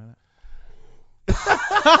 you know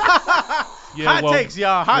that. Yeah, Hot well, takes,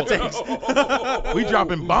 y'all. Hot takes. We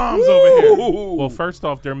dropping bombs over here. Well, first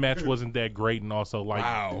off, their match wasn't that great, and also like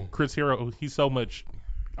Wow. Chris Hero, he's so much.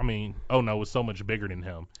 I mean, was so much bigger than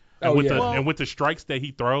him. Oh, And with yeah. the Well- and with the strikes that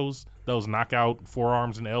he throws, those knockout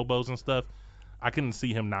forearms and elbows and stuff, I couldn't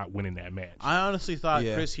see him not winning that match. I honestly thought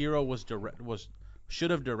Yeah. Chris Hero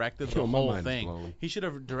should have directed Yo, the my whole mind is thing. blown. He should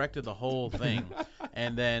have directed the whole thing,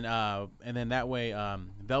 and then that way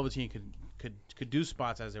Velveteen could do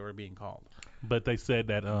spots as they were being called. But they said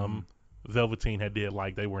that Velveteen had did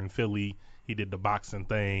like they were in Philly. He did the boxing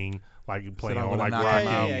thing, like playing I'm on gonna like knock Rocky him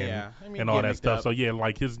out. Yeah. I mean, and all that gimmicked stuff. up. So yeah,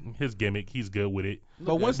 like his gimmick, he's good with it.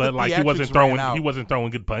 But once But the like theatrics ran out, he wasn't throwing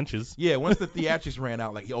good punches. Yeah, once the theatrics ran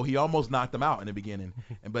out, like he almost knocked him out in the beginning,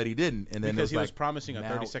 but he didn't. And then Because it he was like, promising a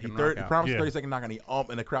now 30-second he knockout. promised Yeah. 30-second knockout,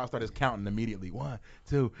 and the crowd started counting immediately. 1,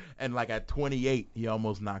 2, and like at 28, he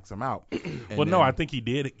almost knocks him out. And Well, no, then- I think he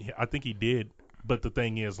did. But the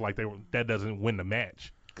thing is, like that doesn't win the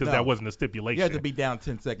match because No. that wasn't a stipulation. you had to be down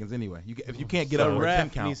 10 seconds anyway. If you can't get So- over The a 10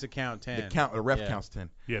 ref count, needs to count 10. the ref Yeah. counts 10.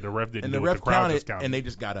 Yeah, the ref didn't And do the it. ref The crowd just counted, counted. and they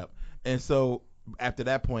just got up. And so after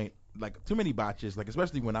that point, like too many botches, like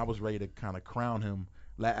especially when I was ready to kind of crown him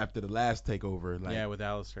after the last takeover. Like, Yeah, with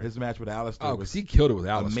Aleister. his match with Aleister Oh, was because he killed it with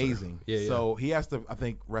Aleister. amazing. Yeah. So he has to. I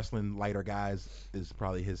think wrestling lighter guys is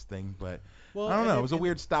probably his thing. But Well, I don't know. and- It was a and-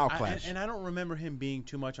 weird style clash. And I don't remember him being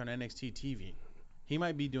too much on NXT TV. He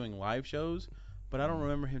might be doing live shows, but I don't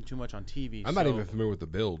remember him too much on TV. I'm not even familiar with the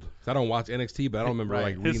build. I don't watch NXT, but I don't remember Right.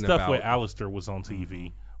 like His reading stuff about. with Aleister was on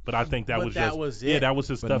TV, But I think that was it. Yeah, that was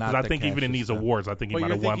his stuff. Because I think even in these awards, I think he might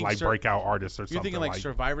have won like breakout artist or something. You're thinking like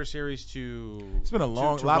Survivor Series to. It's been a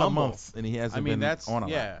lot of months, and he hasn't been on a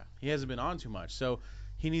lot. He hasn't been on too much. So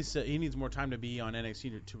he needs more time to be on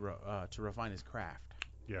NXT to refine his craft.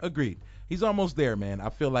 Yeah. Agreed. He's almost there, man. I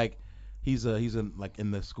feel like he's in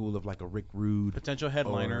the school of like a Rick Rude. Potential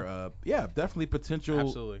headliner. Definitely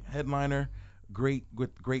potential headliner. Great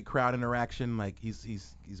crowd interaction. Like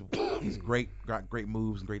he's great. Got great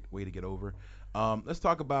moves and great way to get over. Let's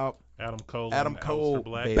talk about Adam Cole, Aleister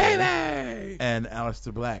Black, baby, and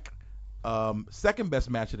Aleister Black. Second best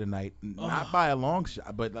match of the night, not by a long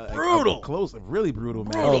shot, but brutal, close, really brutal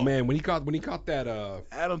match. Oh man, when he caught that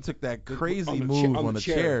Adam took that crazy move on the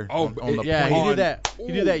chair. He did that.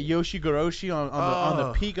 He did that Yoshigoroshi on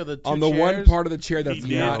the peak of the two on the chairs. One part of the chair that's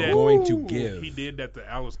not going to give. He did that to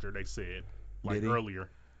Aleister. They said earlier.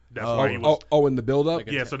 That's in the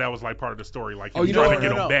build-up? Yeah, so that was like part of the story. Like, he was trying to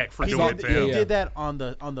get him back for doing it to him. He did that on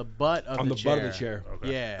the butt of the chair. Butt of the chair.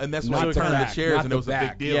 Okay. Yeah. And that's when he turned the chairs, and it was a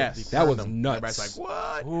big deal. Yes. That was nuts. Everybody's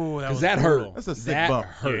like, what? Because that hurt. That's a sick bump.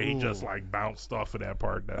 Yeah, he just like bounced off of that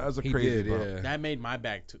part. That was a crazy bump. Yeah. That made my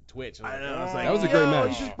back twitch. I was like, that was a great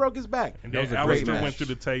match. He just broke his back. And then Aleister went to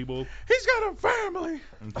the table. He's got a family.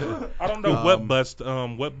 I don't know what bust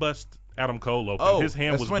Adam Cole open. His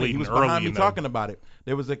hand was funny. bleeding He was early. behind me talking about it.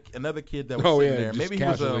 There was another kid that was sitting there. Maybe he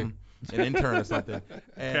was an intern or something.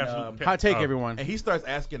 And hot take, everyone. And he starts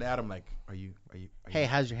asking Adam like, "Are you? Hey,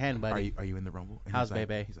 how's your hand, buddy? Are you in the Rumble? And how's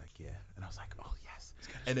baby? He's like, yeah. And I was like, oh yes.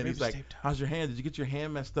 And then he's like, how's your hand? Did you get your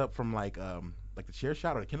hand messed up from like the chair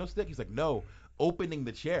shot or the kendo stick? He's like, no, opening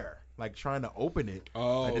the chair, like trying to open it.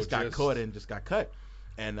 I just got caught and just got cut.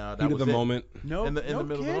 And that was the moment. No, in the middle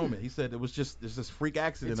of the moment, he said there's this freak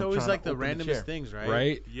accident. It's always like the randomest things, right?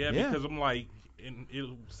 Right? Yeah, because I'm like, and it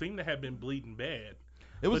seemed to have been bleeding bad.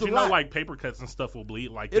 It was but like paper cuts and stuff will bleed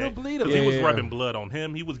like that. It'll bleed. He was rubbing blood on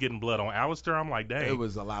him. He was getting blood on Aleister. I'm like, dang. It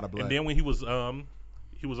was a lot of blood. And then when he was on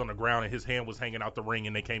the ground and his hand was hanging out the ring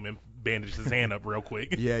and they came and bandaged his hand up real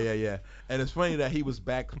quick. Yeah. And it's funny that he was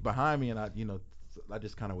back behind me and I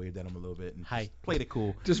just kind of waved at him a little bit and played it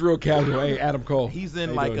cool. Just real casual. Hey, Adam Cole. He's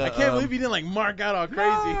in like I can't believe he didn't like mark out all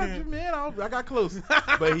crazy. Man, I got close.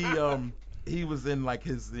 But he was in like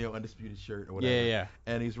his undisputed shirt or whatever. Yeah.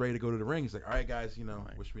 And he's ready to go to the ring. He's like, all right, guys,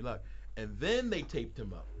 wish me luck. And then they taped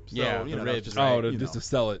him up. So, just to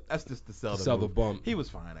sell it. That's just to sell the bump. He was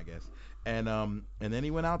fine, I guess. And then he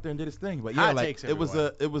went out there and did his thing. But yeah, it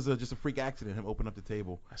was just a freak accident. Him opening up the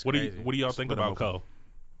table. What do y'all think about Cole?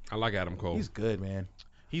 I like Adam Cole. He's good, man.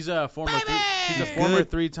 He's a former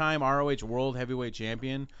three-time ROH World Heavyweight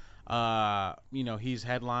Champion. He's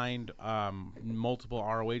headlined multiple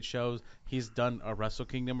ROH shows. He's done a Wrestle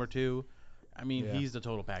Kingdom or two. I mean, he's the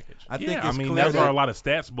total package. Those are a lot of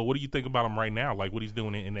stats. But what do you think about him right now? Like what he's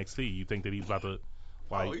doing in NXT? You think that he's about to?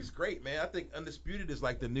 He's great, man. I think Undisputed is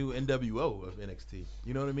like the new NWO of NXT.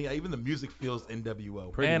 You know what I mean? Even the music feels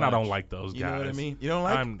NWO. I don't like those guys. You know what I mean? You don't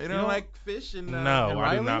like? They don't like Fish and no, and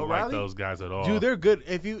I do not like those guys at all. Dude, they're good.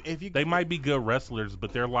 If you they might be good wrestlers,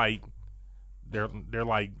 but they're like the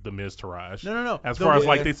Miz Taraj. No. As far as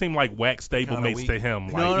like they seem like wax stablemates to him.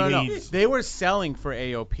 No. They were selling for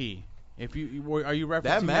AOP. Are you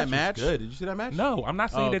referencing that match? Was good. Did you see that match? No, I'm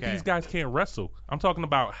not saying that these guys can't wrestle. I'm talking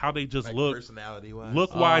about how they just look,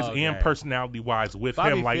 personality-wise, and personality-wise with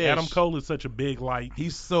Bobby him. Like Fish. Adam Cole is such a big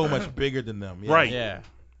he's so much bigger than them. Yeah. Right? Yeah.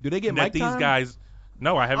 Do they get mic these time? guys?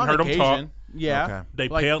 No, I haven't heard them talk. Yeah. Okay.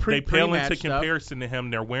 They pale into comparison to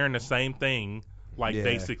him. They're wearing the same thing.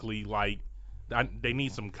 Basically, they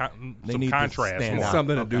need some contrast.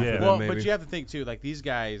 Something to do for them, maybe. But you have to think too, like these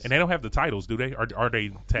guys. And they don't have the titles, do they? Are they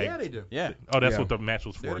tagged? Yeah, they do. Yeah. Oh, that's what the match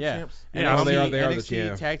was for. They're champs. They are the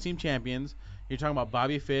NXT Tag Team Champions. You're talking about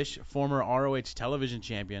Bobby Fish, former ROH Television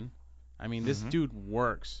Champion. I mean, this dude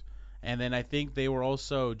works. And then I think they were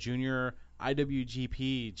also junior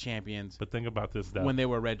IWGP champions. But think about this, though. When they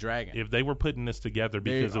were Red Dragon. If they were putting this together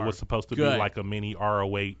because it was supposed to be like a mini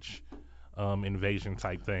ROH invasion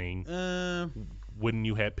type thing, wouldn't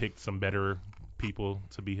you have picked some better people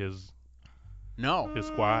to be his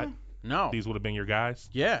squad? No. These would have been your guys?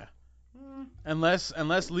 Yeah.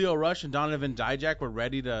 Unless Leo Rush and Donovan Dijak were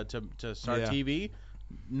ready to start TV.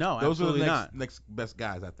 No, those absolutely are the next best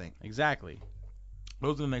guys, I think. Exactly.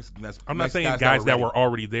 Those are the next best. I'm not saying guys that were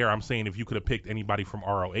already there. I'm saying if you could have picked anybody from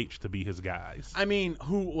ROH to be his guys. I mean,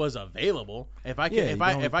 who was available? If I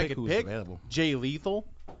could pick Jay Lethal,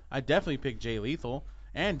 I'd definitely pick Jay Lethal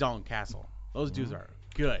and Dalton Castle. Those dudes are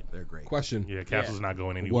good. They're great. Question. Yeah, Castle's not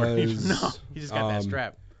going anywhere. No, he just got that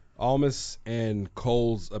strap. Almas and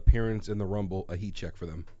Cole's appearance in the Rumble, a heat check for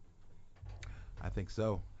them. I think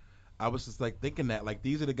so. I was just like thinking that like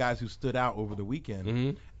these are the guys who stood out over the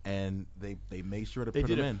weekend, and they made sure to put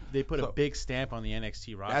them in. They put a big stamp on the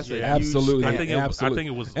NXT roster. Absolutely. I think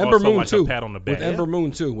it was Ember also Moon like too. a pat on the back. With Ember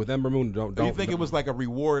Moon too. With Ember Moon, don't. You think it was like a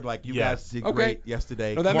reward? Like you guys did great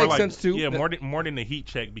yesterday. No, that makes sense too. Yeah, more than the heat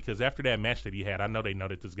check, because after that match that he had, I know they know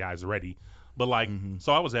that this guy's ready. But like,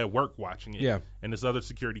 so I was at work watching it. Yeah. And this other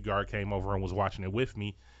security guard came over and was watching it with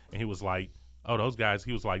me, and he was like, "Oh, those guys."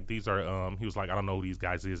 He was like, "These are." He was like, "I don't know who these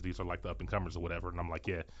guys is. These are like the up and comers or whatever." And I'm like,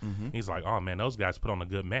 "Yeah." He's like, "Oh man, those guys put on a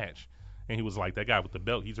good match." And he was like, "That guy with the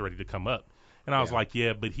belt, he's ready to come up." And I was like,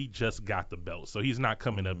 "Yeah, but he just got the belt, so he's not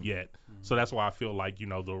coming up yet." So that's why I feel like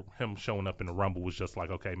him showing up in the Rumble was just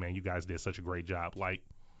like, "Okay, man, you guys did such a great job. Like."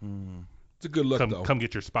 It's a good look, though. Come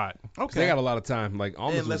get your spot. Okay. They got a lot of time. Like,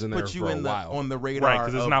 Almas was in there for a while. On the radar. Right,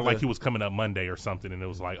 because it's not like he was coming up Monday or something, and it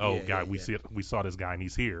was like, we saw this guy, and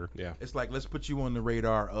he's here. Yeah. It's like, let's put you on the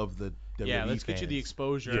radar of the WWE Yeah, let's get you the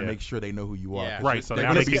exposure. To make sure they know who you are. Yeah. Right, so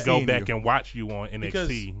now they can go back and watch you on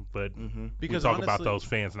NXT, but we talk honestly, about those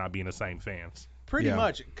fans not being the same fans. Pretty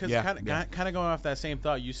much, because kind of going off that same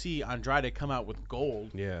thought, you see Andrade come out with gold.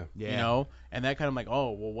 Yeah. You know, and that kind of like,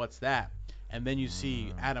 oh, well, what's that? And then you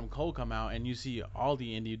see Adam Cole come out, and you see all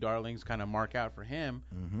the indie darlings kind of mark out for him.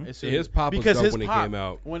 His pop was dope when he came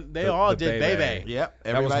out. When they all did Bebe. Yep,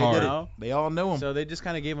 everybody did it. They all know him. So they just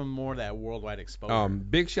kind of gave him more of that worldwide exposure.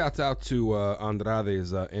 Big shouts out to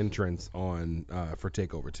Andrade's entrance on for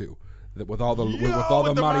Takeover 2. With all the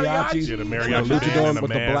mariachis, the luchador,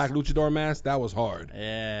 with the black luchador mask, that was hard.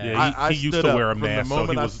 Yeah, he used to wear a mask. From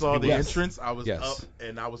the moment so I saw the entrance, I was up,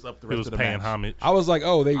 and I was up the rest of the match. He was paying homage. I was like,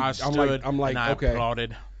 oh, I'm like, okay.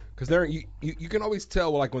 Applauded. Because they're you can always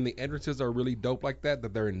tell like when the entrances are really dope like that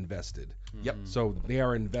they're invested. Yep. So they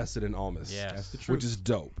are invested in Almas. Yeah, that's the truth. Which is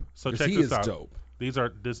dope. So check he this is out. Dope. These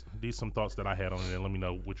some thoughts that I had on it, and let me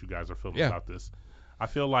know what you guys are feeling about this. I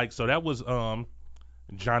feel like that was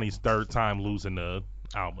Johnny's third time losing to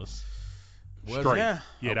Almas. Straight.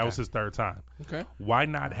 Yeah, that was his third time. Okay. Why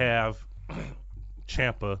not have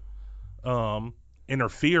Ciampa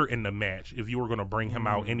interfere in the match if you were going to bring him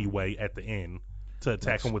out anyway at the end to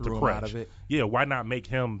attack him with the crutch? Yeah, why not make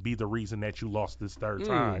him be the reason that you lost this third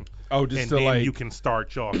time? Oh, just and to then like you can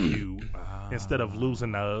start your feud instead of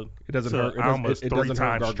losing to Almas three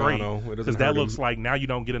times straight. Because that looks like now you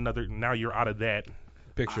don't get another. Now you're out of that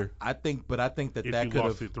picture. I think that if that you could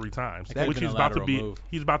lost have it 3 times, That which could've he's been a about to be. lateral move.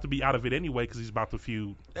 He's about to be out of it anyway because he's about to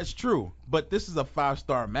feud. That's true, but this is a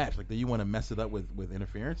 5-star match. Like, do you want to mess it up with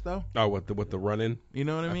interference though? Oh, with the run in. You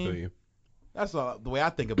know what I mean? Feel you. That's the way I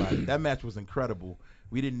think about it. That match was incredible.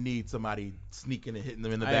 We didn't need somebody sneaking and hitting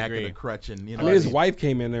them in the back of the crutch, and I mean, his wife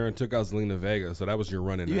came in there and took out Zelina Vega, so that was your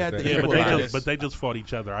run-in. You had to Yeah, but they just fought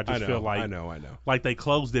each other. I just feel like I know. Like they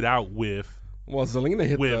closed it out with. Well, Zelina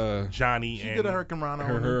hit with Johnny she and did a Hurricane Rana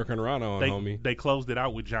on homie. They closed it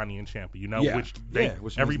out with Johnny and Ciampa, which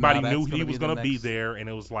means everybody now knew that's he gonna was be the going to be next- there, and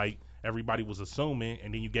it was like everybody was assuming,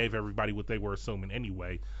 and then you gave everybody what they were assuming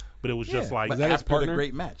anyway. But it was just like but that his after partner? the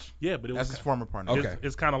great match. Yeah, but it That's was his former partner. Okay.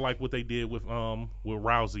 It's kind of like what they did with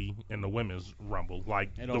Rousey in the women's Rumble.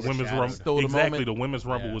 Like It the women's overshadowed. rumble, Stole the exactly. moment. The women's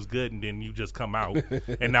rumble Yeah. was good, and then you just come out,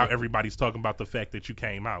 and now everybody's talking about the fact that you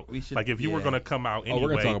came out. We If you were going to come out anyway, we're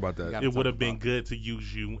gonna talk about that. it would have been good to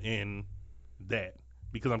use you in that.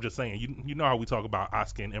 Because I'm just saying, you know how we talk about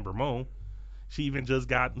Asuka and Ember Moon. She even just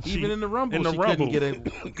got Even in the Rumble, in the she Rumble.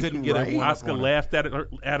 couldn't get a one-up Asuka on her. laughed at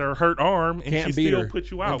her hurt arm, and Can't she beat still her. put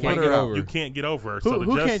you out. Can't Like, get over. you can't get over her. So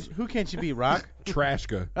Who can't you beat, Rock?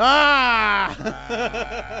 Trashka.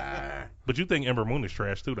 But you think Ember Moon is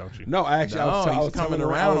trash too, don't you? No, actually, I was coming telling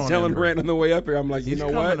around on telling Ember. Brent on the way up here. I'm like, He's you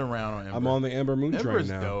know what? coming around on Ember. I'm on the Ember Moon train Ember's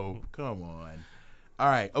now. dope. Come on. All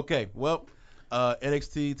right. Okay. Well,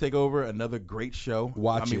 NXT TakeOver, another great show.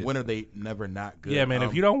 Watch it. it. When are they never not good? Yeah, man.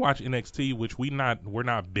 If you don't watch NXT, which we're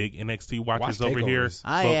not big NXT watchers Watch over here. takeovers.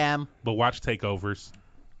 I am. But watch takeovers.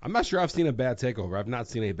 I'm not sure I've seen a bad takeover. I've not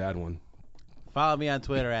seen a bad one. Follow me on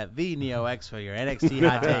Twitter at TheNeoX for your NXT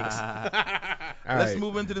hot takes. All Let's right.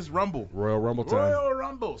 move into this Rumble. Royal Rumble time. Royal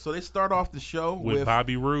Rumble. So they start off the show With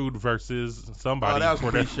Bobby Roode versus somebody. Oh, that was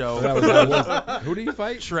for pre-show. That was who did he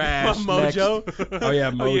fight? Trash. Mojo. Oh yeah,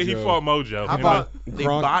 Mojo. Oh yeah, he fought Mojo. How about they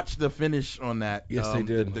Gronk- botched the finish on that? Yes, they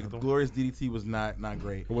did. The glorious DDT was not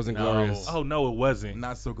great. It wasn't No. glorious. Oh no, it wasn't.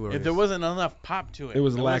 Not so glorious. If there wasn't enough pop to it. It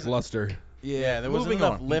was There wasn't- lackluster. Yeah, there wasn't Moving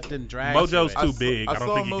enough on. lift and drag. Mojo's to it. too big. I don't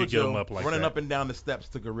saw think you Mojo could get him up like running that. up and down the steps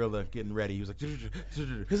to Gorilla, getting ready. He was like,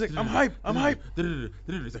 He's like, I'm hype.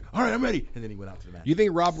 He's like, all right, I'm ready. And then he went out to the match. You think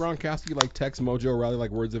Rob Gronkowski like texts Mojo Rawley like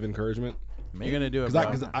words of encouragement? You're gonna do it,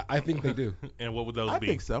 bro. Because I think they do. And what would those I be?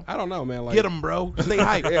 think so. I don't know, man. Like, Get them, bro. Stay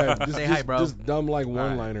hype. Yeah, Stay hype, bro. Just dumb like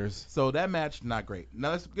one-liners. So that match, not great.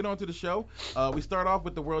 Now let's get on to the show. We start off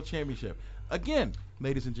with the World Championship. Again,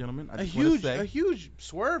 ladies and gentlemen, I just want to say a huge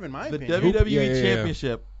swerve in my the opinion. WWE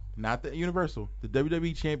Championship, not the Universal, the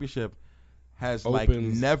WWE Championship has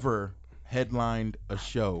never headlined a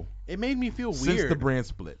show. It made me feel since weird. the brand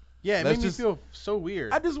split. Yeah, it made me feel so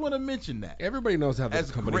weird. I just want to mention that. Everybody knows how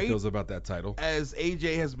this company feels about that title. As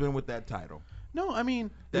AJ has been with that title. No, I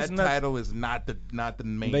mean that title is not the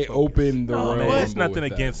main. They focus. opened the Rumble. It's nothing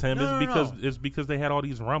with against him. No. It's because they had all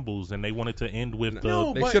these rumbles and they wanted to end with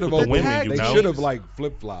the. They should have the women. They should have like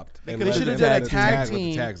flip flopped. They should have done a tag team. With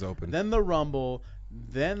the tags open. Then the Rumble.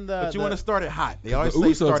 Then the. But you want to start it hot. They always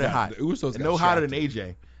say start it hot. The Usos no hotter than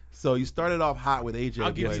AJ. So you started off hot with AJ.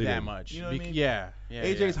 I'll give you that much. You know what I mean? Yeah.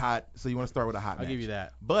 AJ's hot, so you want to start with a hot match. I'll give you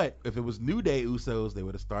that. But if it was New Day Usos, they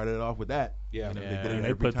would have started it off with that. Yeah. You know, And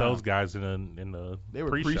they put those guys in the they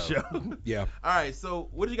were pre-show. Yeah. All right, so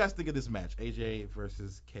what do you guys think of this match? AJ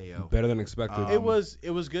versus KO. Better than expected. It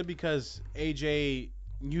was good because AJ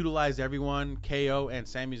utilized everyone. KO and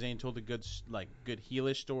Sami Zayn told a good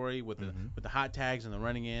heelish story with the hot tags and the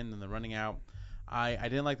running in and the running out. I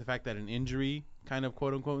didn't like the fact that an injury kind of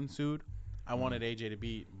quote unquote ensued. I wanted AJ to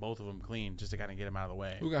beat both of them clean just to kind of get him out of the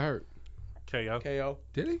way. Who got hurt? KO.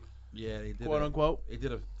 Did he? Yeah, they did quote unquote. They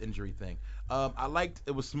did an injury thing. I liked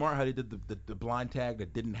it was smart how they did the blind tag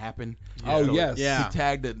that didn't happen. Yeah. Oh, yes. Yeah. He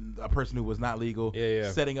tagged a person who was not legal.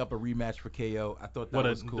 Yeah. Setting up a rematch for KO. I thought that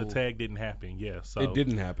was cool. The tag didn't happen. Yeah. So it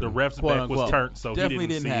didn't happen. The ref's back was turned, so definitely he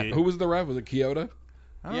didn't see happen. it. Who was the ref? Was it Kyoto?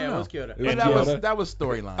 Yeah, it was Kyoto. That was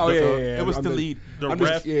storyline. Oh yeah. It was to lead. The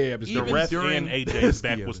ref and AJ's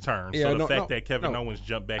back Kyoto. was turned. Yeah, so the fact that Kevin Owens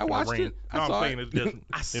jumped back in the ring. I'm saying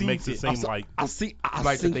it makes it seem like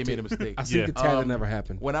they made a mistake. I think the tag that never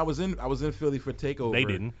happened. When I was in Philly for Takeover, they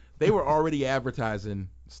didn't. They were already advertising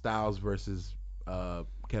Styles versus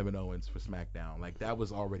Kevin Owens for SmackDown. Like that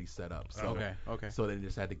was already set up. So, okay. So they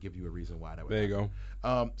just had to give you a reason why that was. There you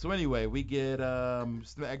go. So anyway, we get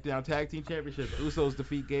SmackDown Tag Team Championship. Usos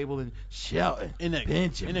defeat Gable and Shelton in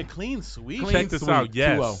a clean sweep. Check this out.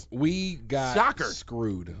 Yes, we got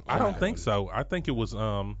screwed. I don't think so. I think it was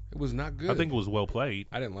it was not good. I think it was well played.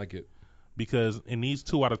 I didn't like it because in these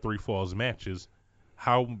 2 out of 3 falls matches,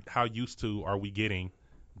 how used to are we getting?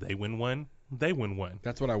 They win one, they win one.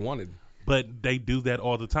 That's what I wanted. But they do that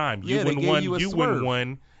all the time. You win one, you win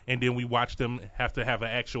one, and then we watch them have to have an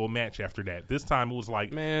actual match after that. This time it was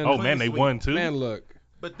like, they won too. Man, look.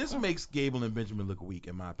 But this makes Gable and Benjamin look weak,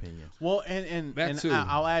 in my opinion. Well, and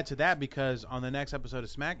I'll add to that because on the next episode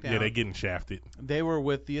of SmackDown, they're getting shafted. They were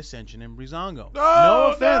with the Ascension and Breezango.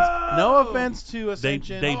 No offense to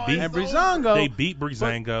Ascension and Breezango. They beat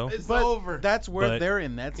Breezango. It's over. That's where they're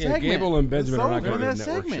in that segment. Gable and Benjamin are not going to the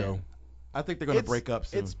network show. I think they're going to break up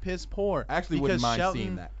soon. It's piss poor. I actually wouldn't mind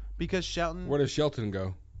seeing that. Because Shelton. Where does Shelton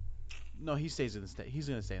go? No, he stays in the he's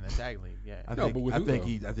going to stay in the tag league. Yeah. I think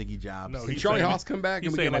he jobs. No, Charlie Haas come back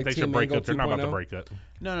and we get like they should break up. They're not about to break up.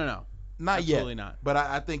 No. Not Absolutely yet. Not. But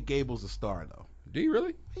I think Gable's a star though. Do you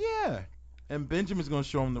really? Yeah. And Benjamin's going to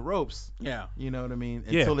show him the ropes. Yeah. You know what I mean?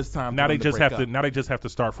 Until it's time. Now they just have to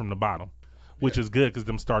start from the bottom. Which is good because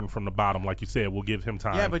them starting from the bottom, like you said, will give him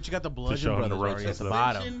time. Yeah, but you got the Bludgeon Brothers already at the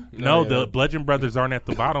bottom. No, the Bludgeon Brothers aren't at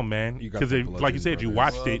the bottom, man. Because like you said, you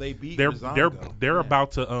watched it. They're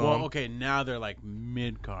about to. Well, okay, now they're like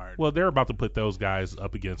mid card. Well, they're about to put those guys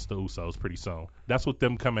up against the Usos pretty soon. That's what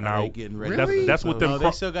them coming out. Getting ready. Really? That's what them. No,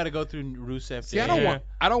 they still got to go through Rusev. See, I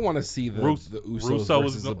don't want to see the Usos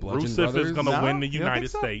versus the Bludgeon Rusev Brothers. is going to win the United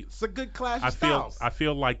States. It's a good clash of styles. I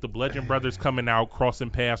feel like the Bludgeon Brothers coming out,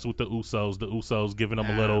 crossing paths with the Usos. The Usos giving them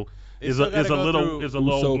a little is a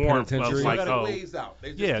little warmth of like ways out.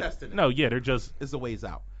 They're just testing it. They're just it's a ways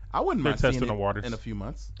out. I wouldn't mind seeing testing the it waters in a few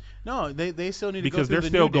months. No, they still need to because go through they're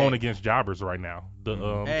still going against jobbers right now. The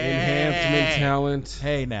enhancement talent.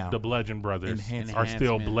 Hey now, the Bludgeon Brothers are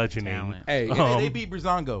still bludgeoning. Talent. Hey, they beat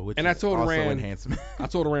Breezango, which I told also Rand, enhancement. I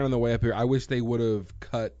told Rand on the way up here. I wish they would have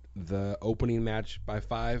cut the opening match by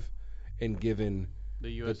 5 and given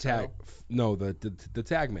the tag the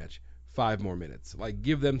tag match 5 more minutes. Like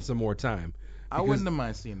give them some more time. I wouldn't have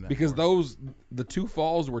mind seeing that because the 2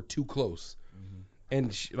 falls were too close.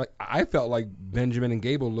 And I felt like Benjamin and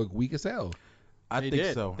Gable looked weak as hell. I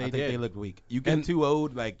think so. I think they looked weak. You get too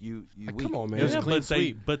old, like you weak. Come on, man. It was a clean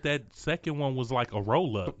sweep. But that second one was like a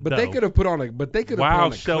roll up. But they could have put on a. But they could have.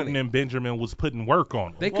 While Shelton and Benjamin was putting work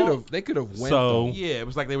on them. They could have went. So yeah, it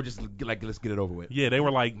was like they were just like let's get it over with. Yeah, they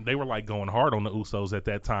were like going hard on the Usos at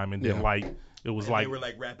that time, and then it was they were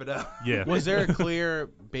like wrap it up. Yeah. Was there a clear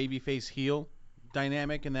babyface heel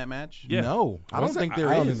dynamic in that match? Yeah. No, I don't think there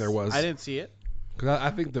is. I don't think there was. I didn't see it. Because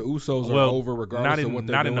I think the Usos are over regardless of what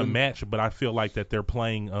they're doing. Not in the match, but I feel like that they're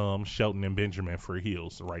playing Shelton and Benjamin for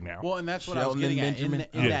heels right now. Well, and that's what I was getting at in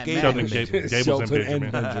that match. Gables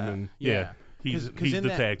and Benjamin. Yeah. He's the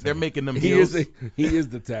tag team. They're making them He heels. is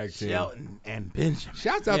the tag team. Shelton and Benjamin.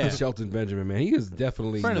 Shouts out to Shelton Benjamin, man. He is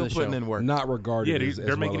definitely putting in work. not regarded as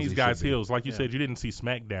they're making well these as guys he heels. Like you said, you didn't see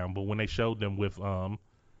SmackDown, but when they showed them with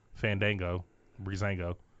Fandango,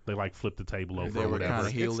 Breezango, they like flipped the table over They or were whatever. kind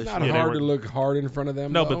of heelish. It's not hard to look hard in front of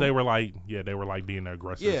them. No, though. but they were like being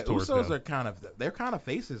aggressive. Yeah, towards Usos them. are they're kind of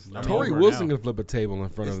faces. I mean, Tori Wilson can flip a table in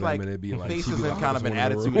front it's of like them, and it'd be like faces she'd be in the kind of an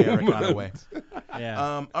hottest one in the attitude room. era kind of way.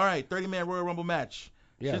 Yeah. All right, 30-man Royal Rumble match.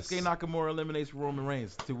 Yes. Shinsuke Nakamura eliminates Roman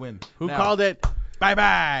Reigns to win. Who called it?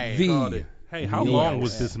 Bye-bye. Hey, how long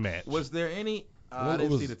was this match? Was there any? I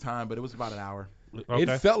didn't see the time, but it was about an hour. Okay.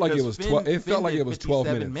 It felt like it was 12. It felt like it was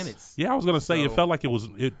 12 minutes. Yeah, I was gonna say it felt like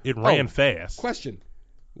it ran fast. Question: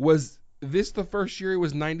 was this the first year it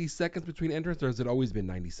was 90 seconds between entrants, or has it always been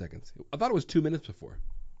 90 seconds? I thought it was 2 minutes before.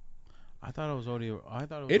 I thought it was only.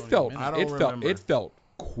 It felt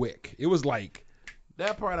quick. It was like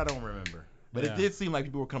that part I don't remember, but it did seem like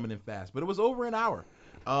people were coming in fast. But it was over an hour.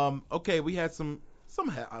 Okay, we had some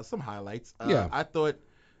highlights. I thought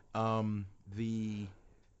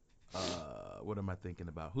what am I thinking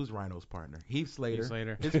about? Who's Rhino's partner? Heath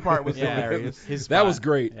Slater. His part was hilarious. That was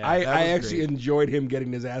great. Yeah, I actually enjoyed him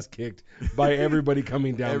getting his ass kicked by everybody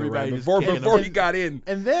coming down the ramp before he got in.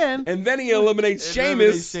 And then he eliminates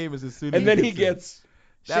Sheamus. And then he gets.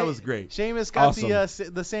 That was great. Sheamus got the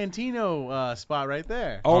Santino spot right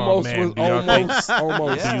there. Almost. Do you think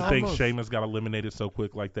almost. Sheamus got eliminated so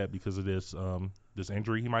quick like that because of this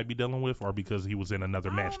injury he might be dealing with, or because he was in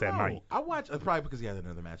another match that night? I watched probably because he had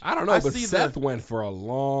another match. I don't know, but Seth went for a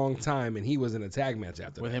long time, and he was in a tag match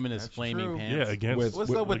after with that. him in his flaming pants. Yeah, against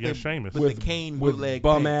Sheamus. With the cane bootleg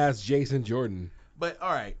bum ass Jason Jordan. But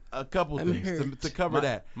all right, a couple things to cover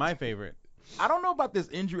that. My favorite. I don't know about this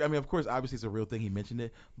injury. I mean, of course, obviously it's a real thing. He mentioned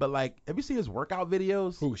it. But, like, have you seen his workout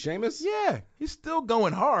videos? Who, Sheamus? Yeah. He's still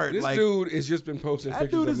going hard. This dude has just been posting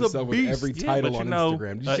pictures of himself with every title on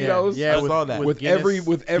Instagram. Did you see those? Yeah, I saw that. With every He's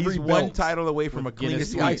belt. one title away from a clean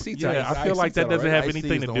sweep. I feel like that doesn't have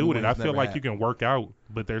anything to do with it. I feel like you can work out,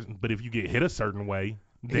 but if you get hit a certain way,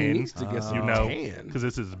 then he needs to get some because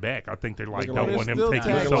this is back. I think they're like Like don't want him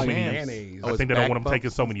taking so many. I think they don't want him taking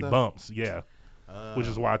so many bumps. Yeah. Which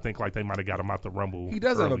is why I think like they might have got him out the Rumble. He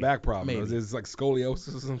does early. have a back problem. It's like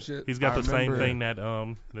scoliosis or some shit. He's got the same thing that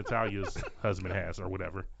Natalia's husband has or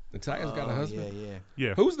whatever. Natalia's got a husband?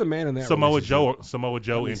 Yeah. Who's the man in that Samoa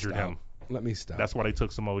Joe injured him. Let me stop. That's why they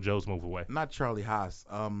took Samoa Joe's move away. Not Charlie Haas.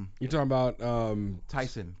 You're talking about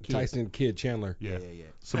Tyson Kidd Chandler. Yeah.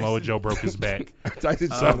 Samoa Joe broke his back. Tyson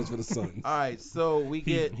Chandler's for the Suns. All right, so we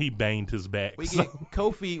get he banged his back. We get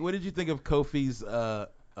Kofi. What did you think of Kofi's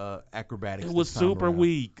acrobatics? It was super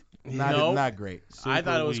weak. Not great. I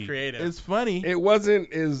thought it was creative. It's funny. It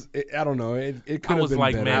wasn't as I don't know. It could have been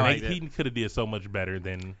like, better. man, he could have did so much better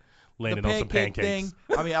than landing on some pancakes. Thing,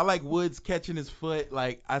 I mean, I like Woods catching his foot.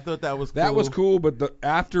 Like I thought that was cool. That was cool, but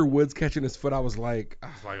after Woods catching his foot, I was like,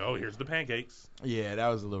 oh, here's the pancakes. Yeah, that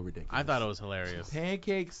was a little ridiculous. I thought it was hilarious.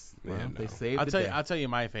 Pancakes. Man, they saved the day. I'll tell you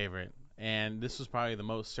my favorite, and this was probably the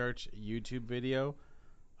most searched YouTube video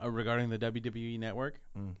regarding the WWE Network.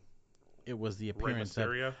 It was the appearance of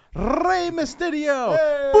Rey Mysterio.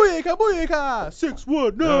 Hey! Booyaka, booyaka,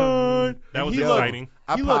 619. That was exciting.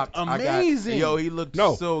 He looked amazing. He looked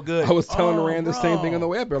so good. I was telling Rand the same thing on the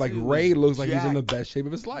way up there. Like, Ray looks like he's in the best shape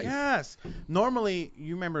of his life. Yes. Normally,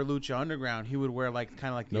 you remember Lucha Underground, he would wear like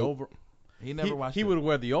kind of like the over. He never watched. He would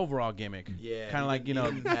wear the overall gimmick. Yeah, kind of like he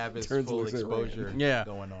didn't have his full exposure.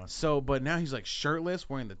 Going on. So, but now he's like shirtless,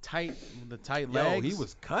 wearing the tight legs. Yo, he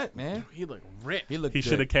was cut, man. He looked ripped. He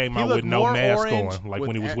should have came out with no mask on, like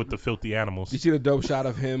when he was with the Filthy Animals. You see the dope shot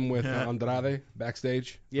of him with Andrade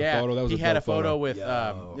backstage? Yeah, the photo? That was he had a photo with. It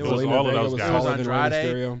was all of those guys. It was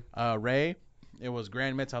Andrade, Ray. It was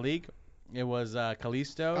Grand Metalik. It was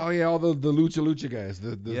Kalisto. Oh yeah, all the Lucha guys.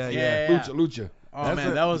 Lucha. Oh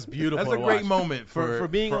man, that was beautiful. That's a great moment for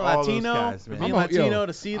being a Latino. Guys, for being Latino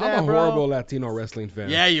to see that, I'm a horrible Latino wrestling fan.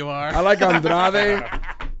 Yeah, you are. I like Andrade,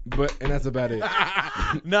 and that's about it.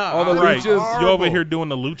 No, all the luchas. Horrible. You over here doing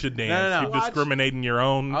the lucha dance. No. You're discriminating your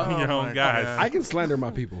own guys. I can slander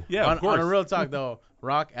my people. Yeah, of course. On a real talk though,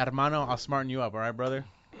 Rock, hermano, I'll smarten you up. All right, brother.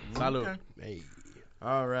 Salud. Okay. Hey.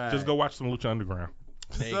 All right. Just go watch some Lucha Underground.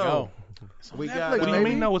 There you go. We Netflix, got. What do you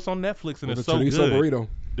mean? No, it's on Netflix and it's so good. Burrito.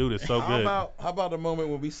 Dude, it's so good. How about a moment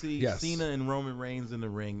when we see Cena and Roman Reigns in the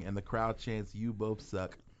ring and the crowd chants "You both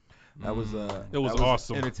suck"? That was it was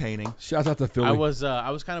awesome, entertaining. Shout out to Philly. I was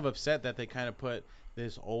kind of upset that they kind of put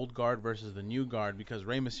this old guard versus the new guard because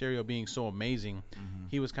Rey Mysterio being so amazing,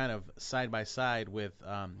 he was kind of side by side with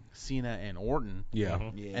Cena and Orton. Yeah.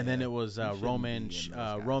 Yeah. And then it was Roman,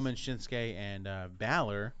 Shinsuke, and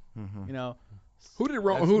Balor. You know, who did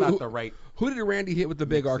Who did Randy hit with the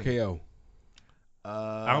big RKO?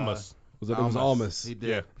 Almas. It was Almas. He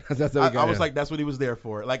did. That's I was like, that's what he was there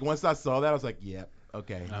for. Like once I saw that, I was like, yeah.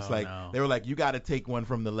 Okay, it's like they were like, you got to take one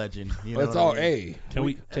from the legend. You know that's all. I mean? Hey, can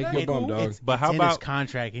we take your bum, dog? But how in about his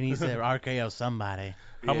contract? He needs to RKO somebody.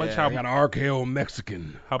 How much? I got an RKO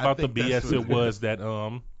Mexican. How about the BS it was that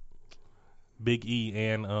Big E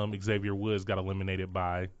and Xavier Woods got eliminated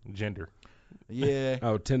by Jinder? Yeah.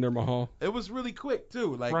 Oh, Tinder Mahal. It was really quick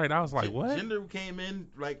too. Like right, I was like, what? Jinder came in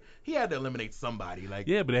like he had to eliminate somebody. Like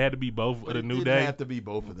yeah, but it had to be both of the New Day. It had to be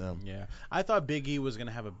both of them. Yeah, I thought Big E was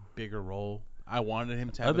gonna have a bigger role. I wanted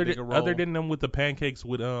him to have a bigger role. Other than them with the pancakes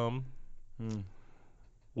with Kofi,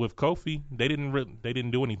 they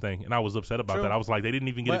didn't do anything, and I was upset about that. I was like, they didn't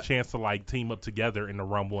even get a chance to like team up together in the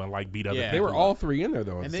Rumble and like beat other people. They were all three in there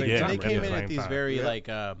though. And they came in at these very like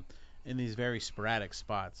in these very sporadic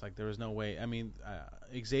spots. Like there was no way. I mean,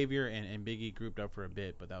 Xavier and Big E grouped up for a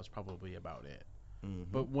bit, but that was probably about it.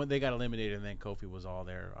 But when they got eliminated, and then Kofi was all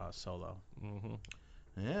there solo.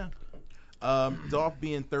 Yeah. Dolph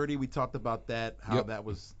being 30, we talked about that. How that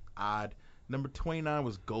was odd. Number 29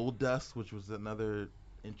 was Goldust, which was another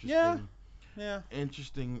interesting. Yeah.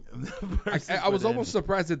 Interesting. I was almost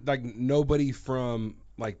surprised that like nobody from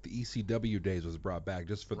like the ECW days was brought back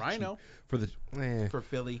just for Rhino for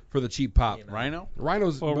Philly for the cheap pop. You know. Rhino.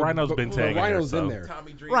 Rhino's been tagging. Rhino's there, in there.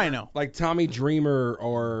 Tommy Dreamer. Rhino. Like Tommy Dreamer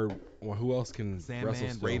or who else can Sandman, wrestle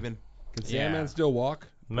still? Raven. Can Sandman still walk?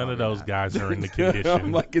 None of those guys are in the condition.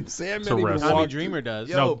 I'm like, can Sandman even wrestle. walk? Tommy Dreamer does.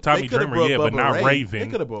 No, Tommy Dreamer, but not Raven. They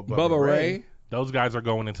could have brought Bubba Ray. Those guys are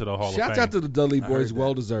going into the Hall of Fame. Shouts out to the Dudley boys.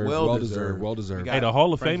 Well deserved. Well deserved. Hey, the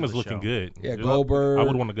Hall of Fame is looking good. Yeah, Goldberg. I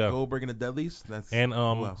would want to go. Goldberg and the Dudleys. And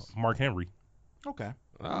Mark Henry. Okay.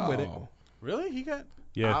 Oh. With it. Really? He got?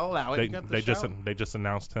 Yeah. I'll allow it. They just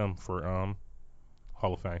announced him for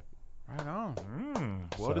Hall of Fame. Right on.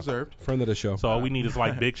 Well deserved. Friend of the show. So all we need is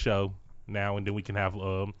like Big Show now, and then we can have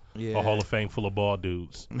a Hall of Fame full of bald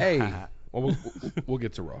dudes. Hey, we'll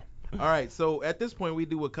get to Raw. All right, so at this point we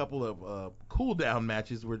do a couple of cool down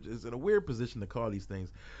matches. We're just in a weird position to call these things.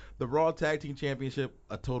 The Raw Tag Team Championship,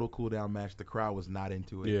 a total cool down match. The crowd was not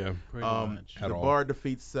into it. Yeah, pretty much. The Bar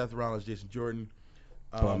defeats Seth Rollins, Jason Jordan.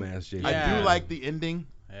 Bum ass Jason. I do like the ending.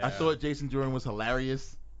 Yeah. I thought Jason Jordan was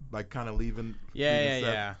hilarious, like kind of leaving.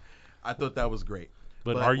 Yeah. I thought that was great.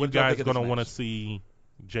 But are you guys going to want to see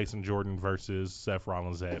Jason Jordan versus Seth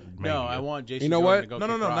Rollins at Mania? No, I want Jason. You know Jordan what? to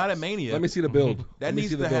go No, not at Mania. Let me see the build. That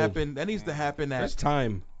needs to happen. That needs to happen There's at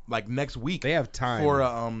time. like next week. They have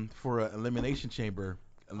time for a elimination chamber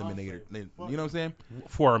eliminator. You know what I'm saying?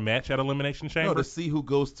 For a match at Elimination Chamber? No, to see who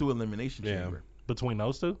goes to elimination chamber. Between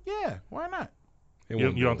those two? Yeah, why not?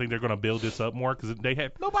 You don't think they're going to build this up more? Because they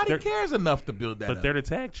have nobody cares enough to build that up. But they're the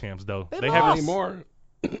tag champs, though. They haven't anymore.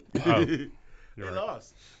 They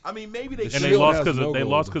lost. I mean, maybe they and they lost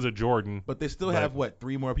because of Jordan. But they still have what,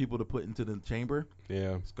 3 more people to put into the chamber?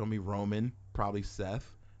 Yeah, it's gonna be Roman, probably Seth,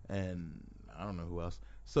 and I don't know who else.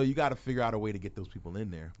 So you got to figure out a way to get those people in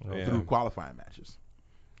there through qualifying matches.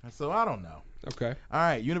 So I don't know. Okay. All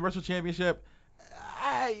right, Universal Championship.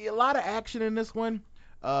 A lot of action in this one.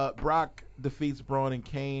 Brock defeats Braun and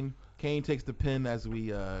Kane. Kane takes the pin as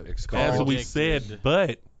we said,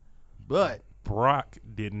 but Brock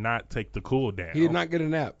did not take the cool down. He did not get a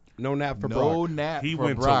nap. No nap for Brock. No nap he for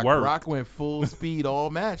went Brock. to work. Brock went full speed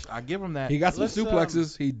all match. I give him that. He got some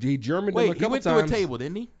suplexes. He Germaned him a couple times. He went through a table,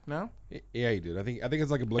 didn't he? No? Yeah, he did. I think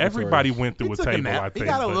it's like obligatory. Everybody went through a table, I think.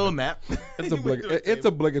 He got a little nap. It's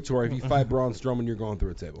obligatory. If you fight Braun Strowman, you're going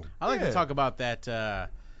through a table. I'd like to talk about that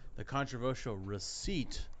the controversial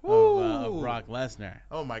receipt of Brock Lesnar.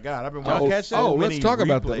 Oh my God, I've been watching. Let's talk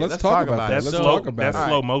about that. Let's talk about that. Let's talk about that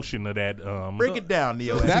slow motion of that. Break it down,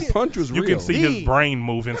 Neo. That punch was real. You can see his brain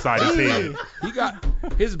move inside his head.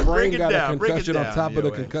 His brain got a concussion on top of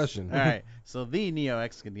the concussion. All right, so the Neo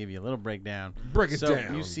X can give you a little breakdown. Break it down.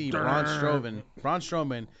 So you see Braun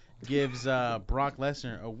Strowman gives Brock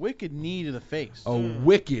Lesnar a wicked knee to the face. A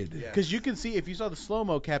wicked. Because you can see, if you saw the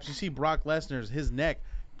slow-mo caps, you see Brock Lesnar's his neck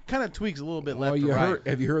kind of tweaks a little bit left to right.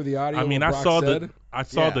 Have you heard the audio? I mean, I saw the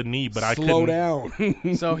knee, but I couldn't. Slow down.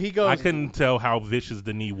 So he goes. I couldn't tell how vicious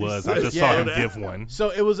the knee was. I just saw him give one. So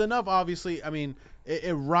it was enough, obviously. I mean,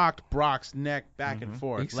 it rocked Brock's neck back and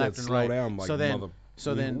forth, he left said and slow right. down, like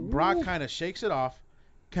so then Brock kind of shakes it off,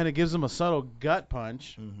 kind of gives him a subtle gut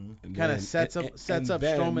punch, kind of sets up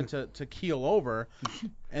Strowman to keel over,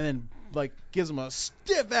 and then like gives him a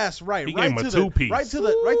stiff ass right. He right gave him to a the two-piece. Right to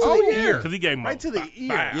the ear. Because he gave him right to the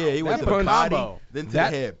ear. Yeah, he went to punch, the body, then to the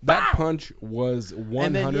head. That punch was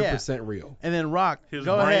 100% real. And then Rock, His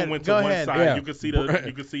go brain ahead, went go to one ahead. side. Yeah. You could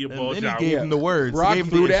see a bulge And then out. he gave him the words. Brock He gave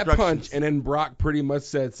him threw the that punch, instructions. and then Brock pretty much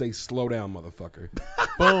said, "Say slow down, motherfucker."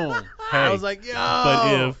 Boom. Hey, I was like, yo.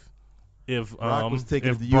 But if was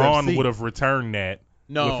taking it to Braun UFC. would have returned that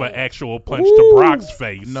No. with an actual punch to Brock's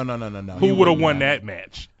face, No. who would have won that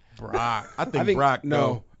match? Brock. I think Brock.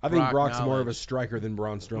 No, I think Brock Brock's more knowledge. of a striker than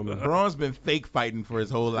Braun Strowman. Braun's been fake fighting for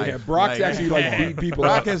his whole life. Yeah, Brock's actually beat people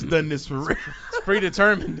Brock up. has done this for real. It's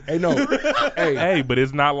predetermined. Hey, no. Hey, Hey, but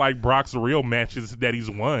it's not like Brock's real matches that he's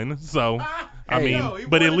won. So I mean, No, he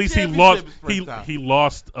but won at a least he lost. championship his first time. He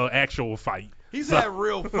lost an actual fight. He's had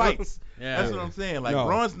real fights. Yeah. That's what I'm saying. Like No.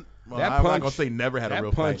 Braun's. Well, That I'm not punch- gonna say never had a that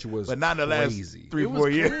real punch fight, was but not in the last crazy. 3 It or was 4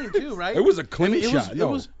 years. clean too, right? it was a clean it shot.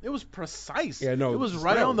 was, it was precise. Yeah, no, It was it's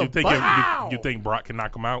right real. on the You think bow. you think Brock can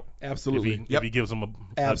knock him out? Absolutely. If he gives him a good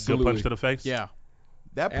Absolutely. punch to the face? Yeah.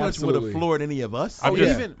 That punch would Absolutely. have floored any of us. I'm Oh,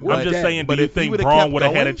 just, yeah. I'm We're just dead. saying, But do you if he think would've Braun kept would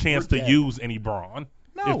have had a going, chance we're to dead. use any Braun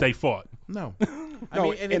No. if they fought? No.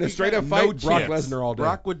 No, and in if a you straight up kinda- fight, No Brock chance. Lesnar all day.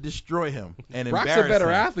 Brock would destroy him and Brock's a embarrass better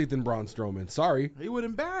him. athlete than Braun Strowman. Sorry. He would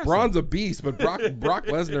embarrass Braun's him. a beast, but Brock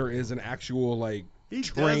Lesnar is an actual like He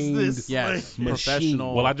trained does this. Yes. machine.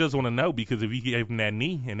 Professional. Well, I just want to know because if he gave him that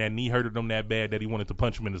knee and that knee hurted him that bad that he wanted to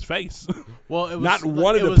punch him in his face. Well, it was Not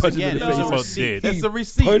wanted it to was, punch him again, in the it was face. a No. receipt. He It's a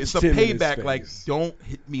receipt. It's a punched him in his payback. Like, face. don't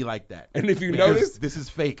hit me like that. And if you Because notice, this is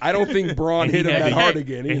fake. I don't think Braun And hit he him had that the- hard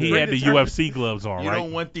again. and he either. had the UFC gloves on, You right?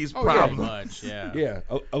 don't want these Oh, yeah. problems. Much, yeah. Yeah,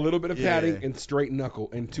 a little bit of padding Yeah. and straight knuckle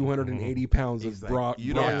and 280 pounds He's of like, Brock.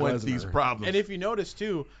 you Brock don't want Lesnar. these problems. And if you notice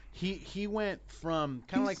too, he went from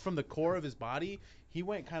kind of like from the core of his body, he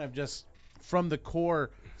went kind of just from the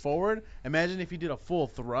core forward. Imagine if he did a full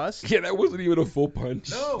thrust. Yeah, that wasn't even a full punch.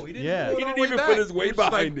 no, he didn't. Yeah. go He all didn't the way even back. put his weight It was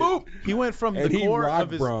just behind it. boop. He went from And the he core rocked of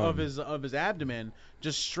his Braun. of his abdomen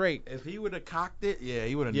just straight. If he would have cocked it, yeah,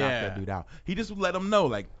 he would have Yeah. knocked that dude out. He just let him know,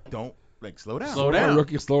 like, don't, like, slow down. Slow down.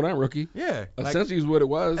 rookie. Slow down, rookie. Yeah. Like, Essentially, is what it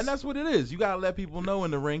was. and that's what it is. You gotta let people know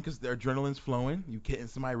in the ring because their adrenaline's flowing. You hitting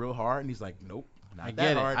somebody real hard, and he's like, nope, not I that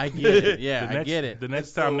get it. hard. I get it. Yeah, The next, I get it. The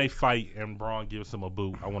next time they fight and Braun gives him a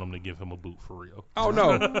boot, I want him to give him a boot for real. Oh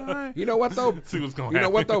no! You know what though? See what's going You know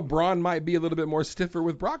what happen. though? Braun might be a little bit more stiffer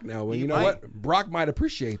with Brock now. And He you know might. what? Brock might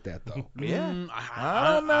appreciate that though. Yeah.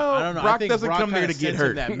 I don't know. I don't know. Brock I think doesn't Brock come there kinda to get sends him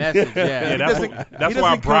hurt. That message. Yeah, Yeah. that's, doesn't- that's he why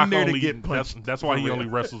doesn't Brock come there to only get punched. that's why he For real. only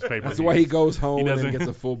wrestles paper. That's why he goes home and then doesn't- gets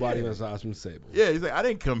a full body massage from Sable. Yeah, he's like, I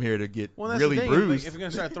didn't come here to get Well, that's really the thing. bruised. If you're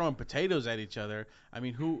gonna start throwing potatoes at each other, I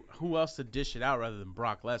mean, who else to dish it out rather than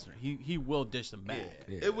Brock Lesnar? He will dish them back.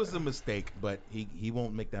 Yeah. It was a mistake, but he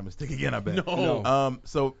won't make that mistake again, I bet. No.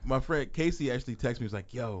 So my friend Casey actually texted me. He was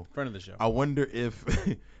like, yo, Friend of the show. I wonder if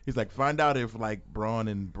he's like, find out if like Braun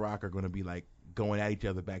and Brock are going to be like going at each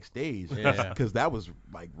other backstage. Yeah. Because that was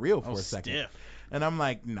like real for That a was second. stiff. And I'm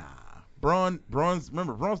like, nah. Braun's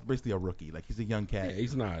basically a rookie. Like, he's a young cat. Yeah,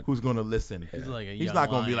 he's not. Who's going to listen. He's like a He's young not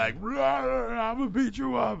going to be lion. like, I'm going to beat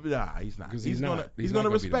you up. Nah, he's not. Because He's not. going to He's not gonna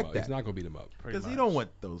beat him respect up. that. He's not gonna beat him up. Pretty Because he much. don't want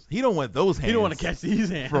those. He don't want those hands. He don't want to catch these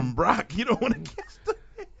hands. from Brock. He don't want to catch the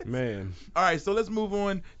hands. Man. All right, so let's move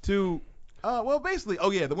on to, well, basically,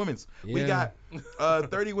 the women's. We Yeah.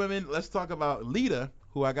 got 30 women. Let's talk about Lita,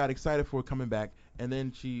 who I got excited for coming back, and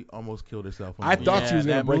then she almost killed herself. on I the thought Yeah, she was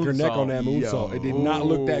gonna that break her neck moonsault. on that moonsault. It did not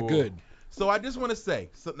look that good. So I just want to say,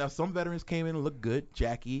 now some veterans came in and looked good.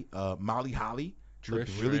 Jackie, Molly Holly, looked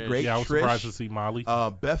Trish. really great. Yeah, I was Trish, surprised to see Molly.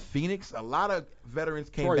 Beth Phoenix. A lot of veterans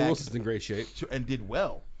came Corey back Wilson's in great shape. and did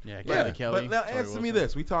well. Yeah, Yeah, Kelly Kelly. but now Tori answer me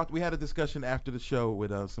Wilson. this. We had a discussion after the show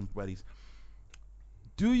with some buddies.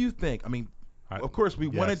 Do you think? I mean, of course, we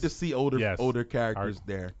wanted to see older characters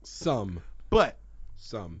there, Some. but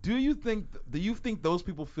Some. do you think those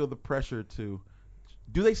people feel the pressure to?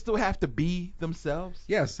 Do they still have to be themselves?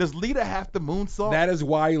 Yes. Does Lita have to moonsault? That is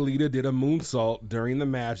why Lita did a moonsault during the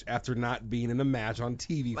match after not being in a match on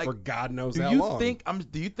TV Like, for God knows do how you long.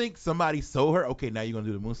 Do you think somebody saw her? Okay, now you're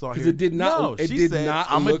gonna do the moonsault Because here. it did not. No, it she did said, not.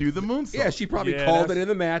 I'm look, gonna do the moonsault. Yeah, she probably Yeah, called it that's- in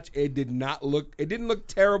the match. It did not look. It didn't look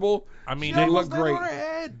terrible. I mean, She they didn't look look Landed great. on her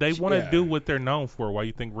head. They want to Yeah. do what they're known for. Why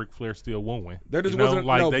you think Ric Flair still won? There just You know, wasn't.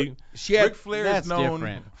 like no, they. but she had. Ric Flair That's is known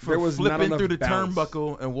different. for There was not flipping enough through the bounce.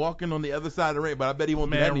 turnbuckle and walking on the other side of the ring, but I bet he won't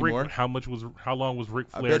do that Man, anymore. Rick, how long was Ric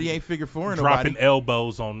I Flair bet he ain't figure four dropping nobody.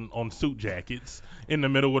 elbows on suit jackets in the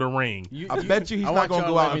middle of the ring? I bet you he's I not want gonna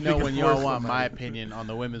y'all go to out let me and know figure when four y'all want my somebody. opinion on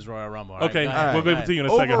the women's Royal Rumble. Okay, All right, we'll go give it ahead. to you in a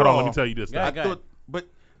second. Hold on, let me Overall, tell you this. Yeah, I go ahead. thought, but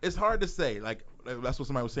it's hard to say. Like that's what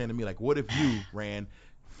somebody was saying to me. Like, what if you ran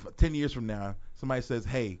 10 years from now, somebody says,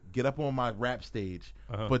 "Hey, get up on my rap stage,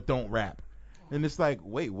 but don't rap," and it's like,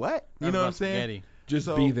 wait, what? You know what I'm saying? Spaghetti.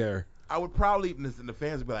 Just be there. I would probably, and the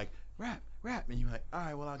fans would be like, rap, and you're like, all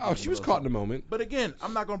right, well, I'll she was caught in the moment. But again,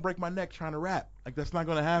 I'm not gonna break my neck trying to rap. Like that's not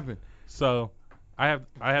gonna happen. So I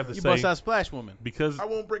have to you say, bust out Splash Woman. because I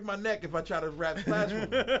won't break my neck if I try to rap Splash Woman.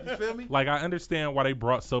 You feel me? like I understand why they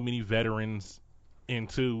brought so many veterans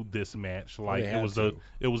into this match. Like it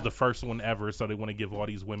was the first one ever, so they want to give all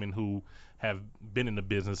these women who have been in the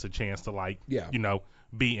business a chance to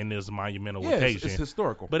be in this monumental occasion. It's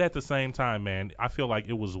historical. But at the same time, man, I feel like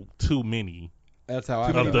it was too many. That's how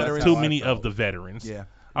I Too many of the veterans. Yeah.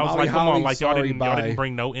 I was Molly like, come on, Holly, like y'all sorry, didn't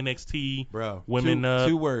bring no NXT Bro, women.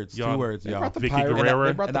 Two words, y'all. y'all. the Vicky pirate. Guerrera.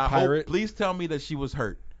 They brought And the I pirate. hope, please tell me that she was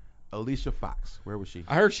hurt. Alicia Fox, where was she?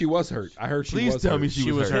 I heard she was hurt. Please tell me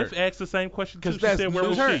she was hurt. Tiff asked the same question too. She that's said, where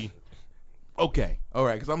was hurt. she? Okay, all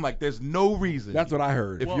right, because I'm like, there's no reason. That's what I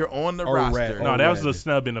heard. If you're on the or roster, red. No, that was a red.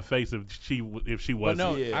 snub in the face if she But wasn't.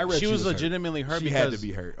 no, Yeah. I read she was hurt. legitimately hurt She because had to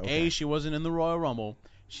be hurt. Okay. she wasn't in the Royal Rumble.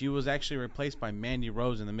 She was actually replaced by Mandy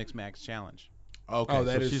Rose in the Mixed Match Challenge. Okay, Oh,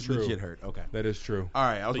 that so is she's true. legit hurt. Okay. That is true. All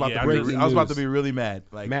right, I was But about yeah, to be, breaking I was about to news. be really mad.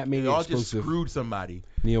 Like Matt Mania y'all just exclusive. screwed somebody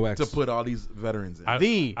Neo X. to put all these veterans in. I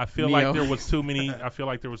feel Neo. like there was too many. I feel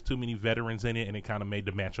like there was too many veterans in it, and it kind of made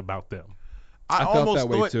the match about them. I felt almost that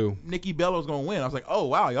way, thought too. Nikki Bella was gonna win. I was like, oh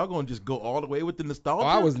wow, y'all gonna just go all the way with the nostalgia?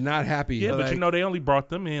 I was not happy. Yeah, but like- they only brought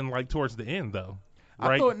them in like towards the end though,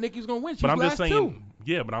 right? I thought Nikki was gonna win. She but was I'm just last saying, too.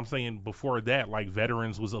 yeah, but I'm saying before that, like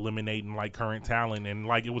veterans was eliminating like current talent, and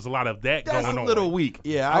like it was a lot of that That's going a on. little weak.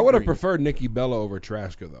 Yeah, I would have agree. preferred Nikki Bella over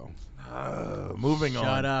Trashka though. Moving on.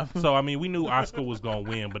 Shut up. So I mean, we knew Asuka was gonna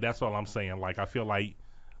win, but that's all I'm saying. Like I feel like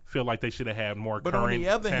they should have had more But current on the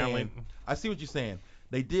other talent. hand, I see what you're saying.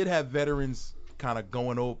 They did have veterans kind of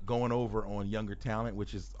going over on younger talent,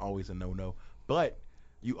 which is always a no-no. But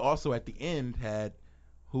you also at the end had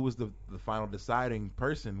who was the final deciding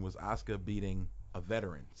person was Asuka beating a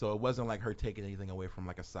veteran. So it wasn't like her taking anything away from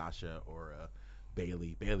like a Sasha or a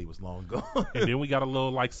Bayley. Bayley was long gone. And then we got a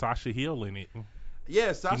little like Sasha Hill in it.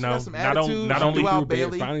 Yeah, Sasha You know, got some not on- attitude. not She only threw out Threw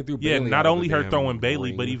Bayley. finally threw Yeah, Bayley not out of only the her damn throwing Bayley,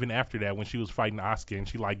 ring. but even after that, when she was fighting Asuka and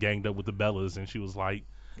she like ganged up with the Bellas and she was like,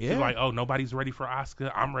 Yeah. she's like, oh, nobody's ready for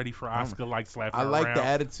Asuka. I'm ready for Asuka. Like slapping I her like around. the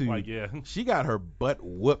attitude. Like yeah, She got her butt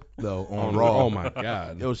whooped though on Oh, Raw. oh my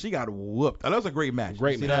god. Yo, she got whooped. That was a great match.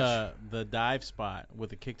 Great You see match. that? The dive spot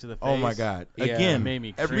with a kick to the face. Oh my god. Yeah. Again, Made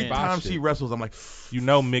me every cringe. time Botched she it. wrestles, I'm like, you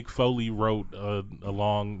know, Mick Foley wrote a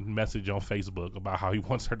long message on Facebook about how he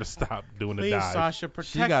wants her to stop doing the Please, dive. Sasha, she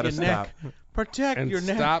protect gotta your stop. neck. Protect And your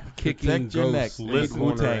neck. stop kicking Protect your neck. ghosts in the Listen,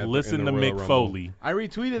 corner at the- listen in to the Royal Mick Rumble. Foley. I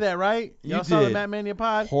retweeted that, right? You Y'all saw the did. Matt Mania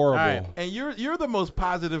pod? Horrible. All right. And you're the most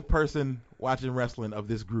positive person watching wrestling of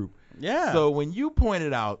this group. Yeah. So when you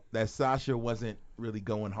pointed out that Sasha wasn't really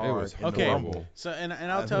going hard was in okay. the Rumble, So and I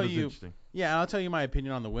I'll thought tell it was you, interesting. yeah, I'll tell you my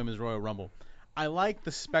opinion on the Women's Royal Rumble. I like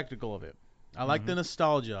the spectacle of it. I like the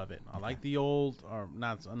nostalgia of it. I like the old, or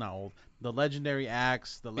not old, the legendary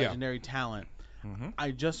acts, the legendary talent. I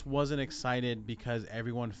just wasn't excited because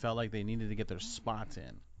everyone felt like they needed to get their spots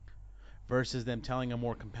in, versus them telling a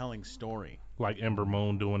more compelling story. Like Ember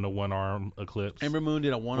Moon doing the one arm eclipse. Ember Moon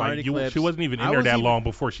did a one-arm like eclipse. she wasn't even in I there was that even- long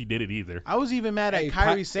before she did it either. I was even mad at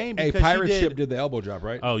Kairi Sane Hey, because Pirate she did. Ship did the elbow drop,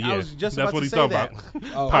 right? Oh yeah, I was just that's about what to he's say talking that.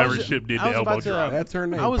 about. Oh, Pirate Ship did I the was elbow about to- drop. That's her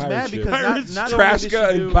name. I was Pirate mad Ship. because not only did she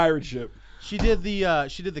Trashka do, and Pirate Ship. she did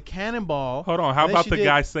the cannonball. Hold on, how and then about she the did-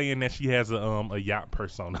 guy saying that she has a yacht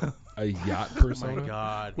persona? A yacht Oh persona. my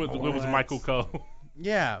God. It was Michael Cole.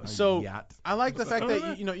 Yeah, so yacht. I like the fact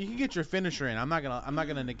that you can get your finisher in. I'm not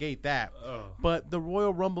gonna negate that. But the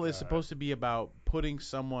Royal Rumble is supposed to be about putting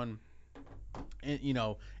someone,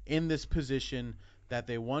 in this position that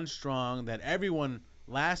they won strong, that everyone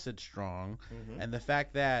lasted strong, and the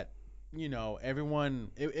fact that everyone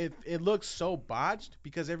it looks so botched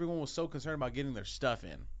because everyone was so concerned about getting their stuff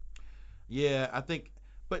in. Yeah, I think,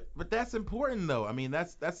 but that's important though. I mean,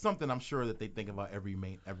 that's something I'm sure that they think about every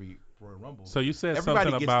Royal Rumble. So you said Everybody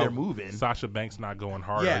something gets their about move in. Sasha Banks not going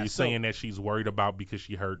hard. Yeah, Are you so- saying that she's worried about because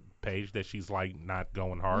she hurt Paige that she's like not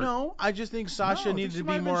going hard? No, I just think Sasha No, I needed think to she be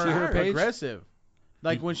might have more been hurt. Paige? aggressive.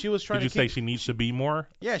 Like when she was trying Did you to say kick, she needs to be more?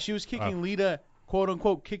 yeah, she was kicking Lita, quote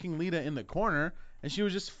unquote, kicking Lita in the corner, and she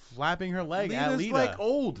was just flapping her leg at Lita's Lita. like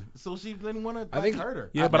old, so she didn't want to hurt her.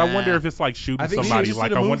 Yeah, but I wonder if it's like I shooting think she somebody. just Like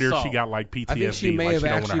did a I wonder if moonsault. she got like PTSD. I think she may like have she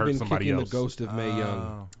don't want to actually hurt been somebody kicking else. the ghost of Mae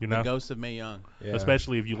Young. You The know, ghost of Mae Young. Yeah.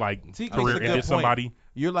 especially if you like See, career makes a good ended point. somebody.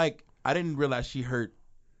 You're like, I didn't realize she hurt,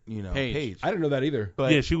 Paige. I didn't know that either.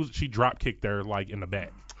 But Yeah, she drop kicked her like in the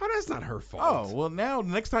back. Oh, that's not her fault. oh well, now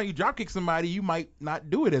next time you drop kick somebody, you might not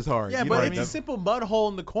do it as hard. Yeah, you but know it's what I a mean? simple mud hole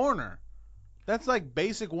in the corner. That's like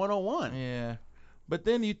basic 101. Yeah. But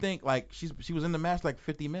then you think like she was in the match like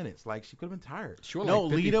 50 minutes. Like she could have been tired. No,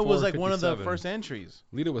 like Lita was like 57. One of the first entries.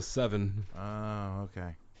 Lita was 7. Oh,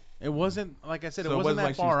 okay. It wasn't like I said. So it wasn't that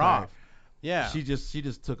like far off. Yeah. She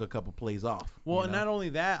just took a couple plays off. Well, and not only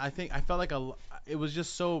that, I felt like it was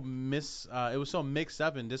just so it was so mixed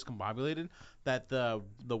up and discombobulated that the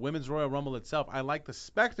Women's Royal Rumble itself, I liked the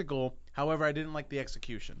spectacle. However, I didn't like the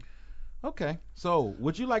execution. Okay. So,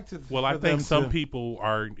 would you like to... Well, I think some people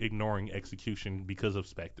are ignoring execution because of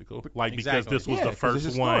spectacle. Like, because this was the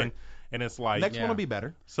first one, and it's like... Next one will be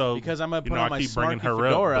better. So, because I'm going to put on my I keep bringing her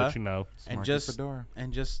fedora, up, but, and just,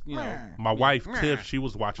 you know... My wife, Tiff, she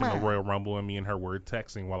was watching the Royal Rumble, and me and her were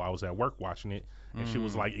texting while I was at work watching it, and she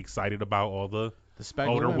was, like, excited about all the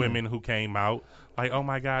older women who came out. Like, oh,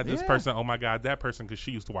 my God, this person, oh, my God, that person, because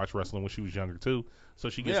she used to watch wrestling when she was younger, too. So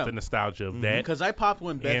she gets the nostalgia of that. Because I popped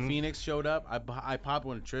when Beth Phoenix showed up. I popped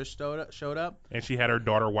when Trish showed up. And she had her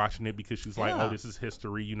daughter watching it because she's like, oh, this is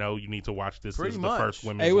history. You know, you need to watch this. This is the first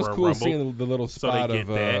Women's Royal Rumble. It was cool seeing the little spot of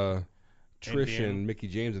Trish and Mickey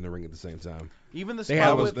James in the ring at the same time. Even the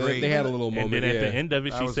spot they had a little moment. And then at the end of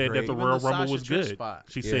it, she said that the Royal Rumble was good.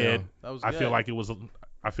 She said, I feel like it was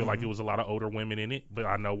a lot of older women in it, but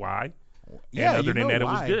I know why. Yeah, other than that, it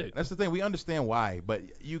was good. That's the thing. We understand why, but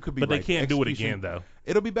you could be. But they can't do it again, though.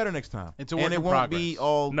 It'll be better next time. It's a work in progress. Be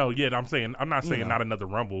all. No, I'm not saying not another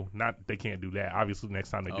Rumble. Not they can't do that. Obviously,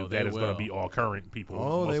 next time they do that, it's going to be all current people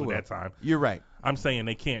most of that time. You're right. I'm saying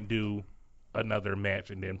they can't do another match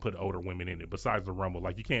and then put older women in it besides the Rumble.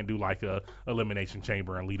 Like you can't do like a Elimination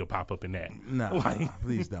Chamber and Lita pop up in that. No,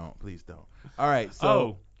 please don't. All right,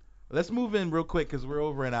 so. Let's move in real quick because we're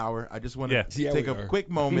over an hour. I just want to take a quick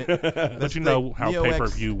moment. But you know how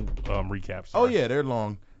pay-per-view recaps are. Oh, yeah, they're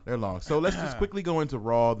long. So let's just quickly go into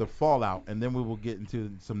Raw, the Fallout, and then we will get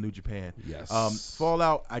into some New Japan. Yes.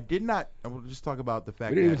 Fallout, I will just talk about the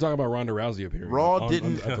fact we didn't even talk about Ronda Rousey appearing. Raw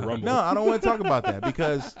didn't. At the Rumble. No, I don't want to talk about that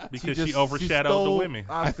because she overshadowed the women.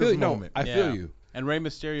 I feel you. And Rey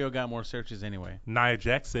Mysterio got more searches anyway. Nia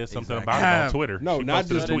Jax said something about it on Twitter. No, not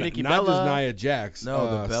just Nia Jax.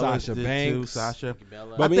 No, the Sasha Banks. Sasha.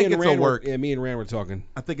 But me and Rand were talking.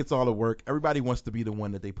 I think it's all a work. Everybody wants to be the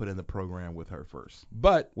one that they put in the program with her first.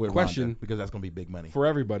 But question, Ronda, because that's going to be big money for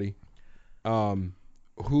everybody.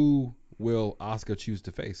 Who will Asuka choose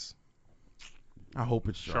to face? I hope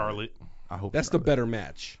it's Charlotte. I hope that's Charlotte. The better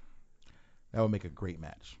match. That would make a great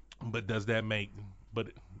match. But does that make? But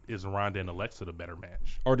is Ronda and Alexa the better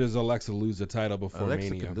match? Or does Alexa lose the title before Alexa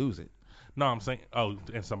Mania? Could lose it. No, I'm saying,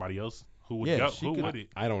 and somebody else who would go? Who would it?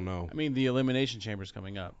 I don't know. I mean, the Elimination Chamber's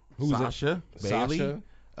coming up. Who's Sasha, Bayley,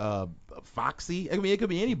 Foxy. I mean, it could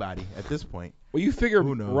be anybody at this point. Well, you figure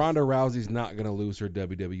Ronda Rousey's not going to lose her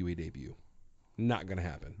WWE debut. Not going to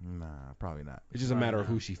happen. Nah, probably not. It's just a matter of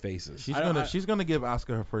who she faces. She's gonna give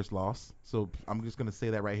Asuka her first loss. So I'm just gonna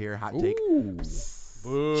say that right here. Hot take. Boo.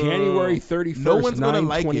 January 31st, no one's gonna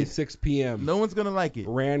like 9:26 p.m. No one's gonna like it.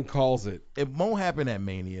 Rand calls it. It won't happen at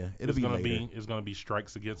Mania. It's gonna be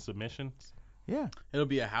strikes against submissions. Yeah, it'll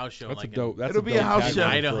be a house show. It'll be a house show.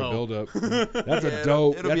 Idaho. That's a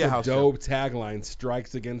dope. That's a dope tagline.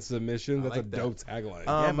 Strikes against submissions. That's a dope tagline.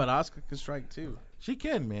 Yeah, but Asuka can strike too. She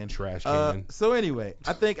can, man. Trash can. So anyway,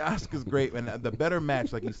 I think Asuka's great, and the better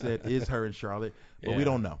match, like you said, is her and Charlotte. But we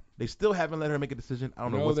don't know. They still haven't let her make a decision. I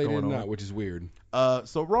don't know what's going on. No, they did not, which is weird.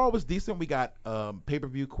 So Raw was decent. We got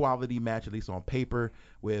pay-per-view quality match, at least on paper,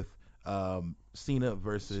 with Cena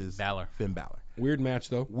versus Finn Balor. Weird match,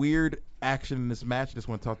 though. Weird action in this match. Just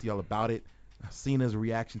want to talk to y'all about it. Cena's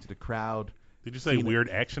reaction to the crowd. Did you say weird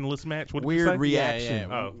actionless match? What did weird you say? reaction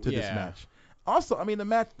to this match. Also, I mean,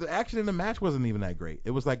 the action in the match wasn't even that great.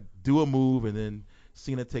 It was like do a move and then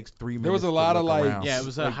Cena takes 3 minutes. There was a lot of it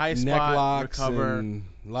was a high spot neck locks recover. And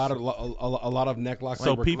a lot of neck locks.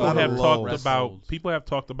 So people have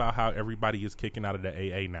talked about how everybody is kicking out of the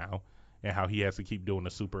AA now. And how he has to keep doing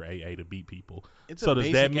the super AA to beat people. It's so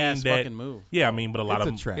does that mean that? Fucking move. Yeah, I mean, but a lot of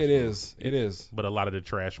it is. But a lot of the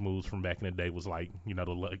trash moves from back in the day was like,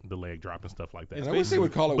 the leg drop and stuff like that. And I wish they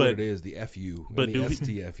would call it what it is, the FU, the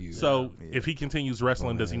STFU. So if he continues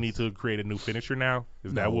wrestling, does he need to create a new finisher now?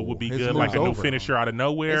 Is that what would be good, like a new finisher out of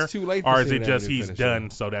nowhere? It's too late. Or is it just he's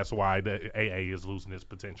done, so that's why the AA is losing its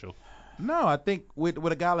potential? No, I think with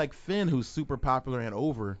a guy like Finn who's super popular and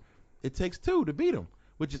over, it takes 2 to beat him.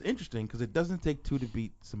 Which is interesting because it doesn't take 2 to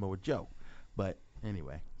beat Samoa Joe. But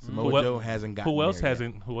anyway, Samoa Joe hasn't gotten Who else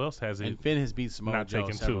hasn't? And Finn has beat Samoa Joe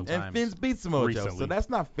several times. And Finn's beat Samoa Joe, so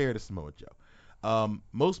that's not fair to Samoa Joe.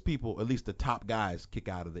 Most people, at least the top guys, kick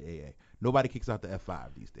out of the AA. Nobody kicks out the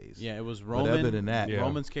F5 these days. Yeah, it was Roman. But other than that,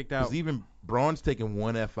 Roman's kicked out. Because even Braun's taken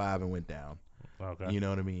 1 F5 and went down. You know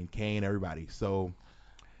what I mean? Kane, everybody. So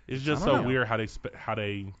it's just so weird how they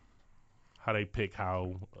pick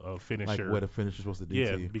how a finisher. Like what a finisher's supposed to do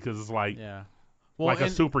to you. Because it's like Well, like a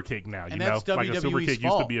super kick now, you know? Like a super kick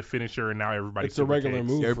used to be a finisher, and now everybody it's a regular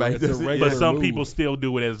kicks. move. Everybody does it. But some people still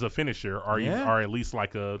do it as a finisher, or at least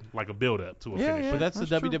like a build up to a finisher. But that's the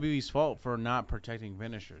WWE's fault for not protecting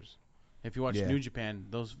finishers. If you watch New Japan,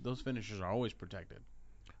 those finishers are always protected.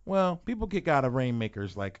 Well, people kick out of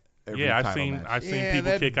Rainmakers like every I've seen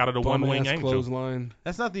people kick out of the one wing angel. Clothesline.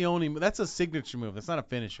 That's not the only. That's a signature move. That's not a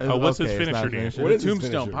finisher. Oh, what's his finisher then? What is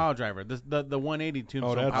Tombstone Power Driver? The 180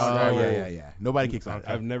 Tombstone Power Driver. Yeah. Nobody kicks out of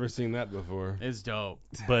that. I've never seen that before. It's dope.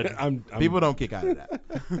 But people don't kick out of that.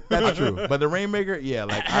 That's true. But the Rainmaker,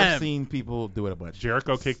 like I've seen people do it a bunch.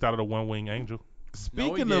 Jericho kicked out of the one wing angel.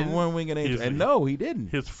 Speaking of one wing angel, and no, he didn't.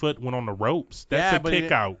 His foot went on the ropes. That's a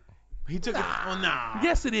kick out. He took it. Oh, no.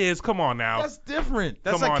 Yes, it is. Come on now. That's different.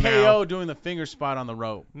 That's like KO doing the finger spot on the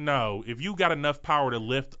rope. No, if you got enough power to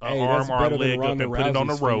lift an arm or a leg up and put it on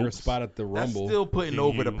the rope, spot at the Rumble. That's still putting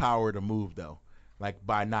over the power to move though, like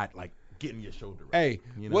by not like getting your shoulder. Up. Hey,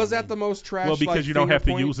 was that the most trash? Well, because you don't have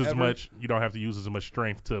to use as much. You don't have to use as much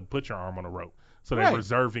strength to put your arm on the rope. So they're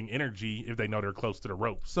reserving energy if they know they're close to the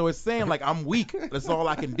rope. So it's saying like I'm weak. That's all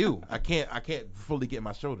I can do. I can't fully get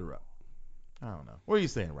my shoulder up. I don't know. What are you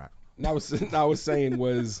saying, Rock? I was saying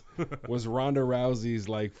was Ronda Rousey's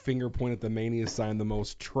like finger point at the Mania sign the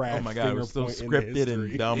most trash? Oh my God, it was so scripted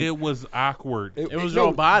and dumb. It was awkward. It was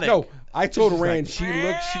robotic. No, I told Rand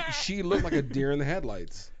she looked like a deer in the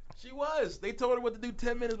headlights. She was. They told her what to do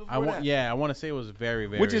 10 minutes before that. Yeah, I want to say it was very,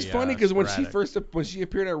 very. Which is funny because when she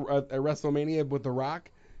appeared at WrestleMania with The Rock,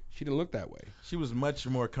 she didn't look that way. She was much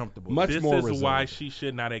more comfortable. This is why she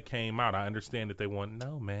should not have came out. I understand that they want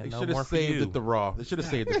no man. They should have saved it the Raw. They should have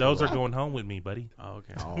saved it. Those are going home with me, buddy. Oh,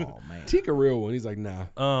 okay. Oh man. Tika real one. He's like,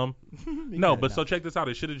 nah. No, but so check this out.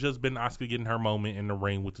 It should have just been Asuka getting her moment in the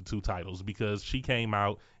ring with the 2 titles because she came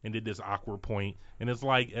out and did this awkward point, and it's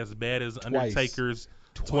like as bad as Undertaker's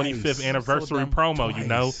 25th anniversary promo. You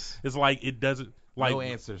know, it's like it doesn't. Like, no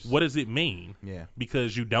answers. What does it mean? Yeah.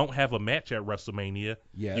 Because you don't have a match at WrestleMania.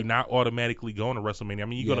 Yeah. You're not automatically going to WrestleMania. I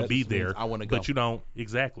mean, you're going to be there. I want to go. But you don't.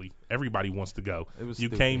 Exactly. Everybody wants to go. You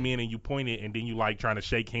came in and you pointed, and then you like trying to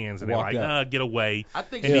shake hands, and they're like, get away. I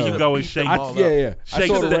think and then you go and shake. I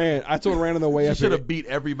told Rand on the way up. She should have beat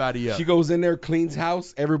everybody up. She goes in there, cleans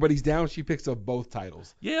house. Everybody's down. She picks up both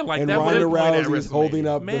titles. Yeah, like and that Ronda Rousey's holding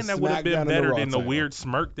up. Man, that would have been better than the weird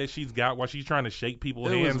smirk that she's got while she's trying to shake people's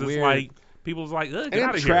hands. It's like. People's like, get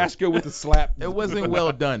out of here. Traska with the slap. It wasn't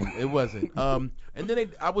well done. It wasn't. And then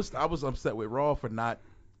I was upset with Raw for not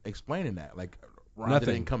explaining that. Like, Ronda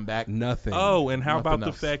didn't come back. Nothing. Oh, and how about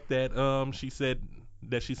the fact that she said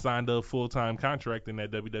that she signed a full-time contract and that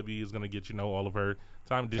WWE is going to get all of her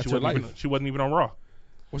time. She wasn't even on Raw.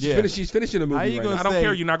 Well, she's finishing a movie right now. I don't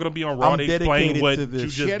care. You're not going to be on Raw to explain what you just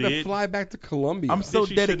did. She had to fly back to Colombia. I'm so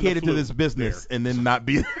dedicated to this business and then not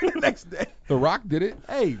be there the next day. The Rock did it.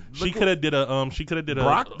 Hey, she could have did a.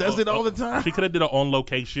 Brock does it all the time. She could have did an on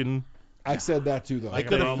location. I said that too, though. I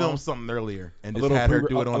could have filmed something earlier and just had her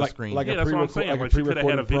do it on the screen. That's what I'm saying. Like she could have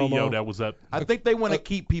had a video that was up. I think they want to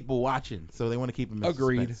keep people watching, so they want to keep them in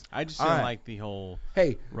Agreed. suspense. I just didn't like the whole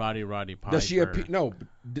Roddy Piper. Does she appear? No.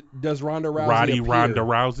 Does Ronda Rousey Ronda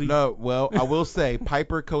Rousey? No. Well, I will say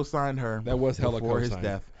Piper co-signed her. That was hella before his co-signed.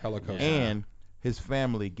 death. Hella co-signed. And his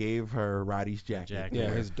family gave her Roddy's jacket. Yeah,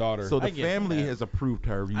 his daughter. So the family has approved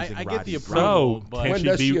her using I Roddy's. get the approval, but when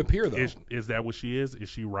does she appear though? Is that what she is? Is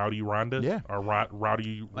she Rowdy Ronda? Yeah. Or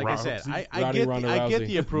Rowdy? Like I said, I get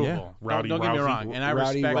the approval. Yeah. Don't get me wrong, and I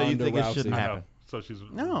respect that you think it shouldn't happen. So she's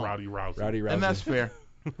Rowdy Rousey. Rowdy Rousey. And that's fair.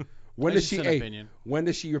 When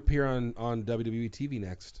does she appear on WWE TV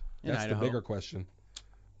next? That's the bigger question.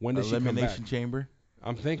 When does she come back? Elimination Chamber.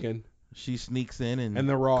 I'm thinking. She sneaks in and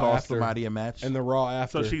the Raw costs after. somebody a match. And the Raw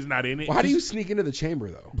after. So she's not in it? Well, how do you sneak into the chamber,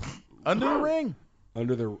 though? Under the ring.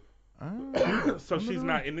 Under the... So she's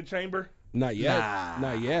not in the chamber? Not yet.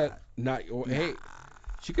 Not yet. Hey,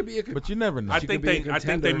 she could be a... But you never know. I think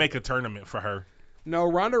they make a tournament for her. No,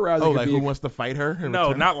 Ronda Rousey. Oh, like who wants to fight her?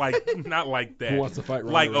 No, not like that. Who wants to fight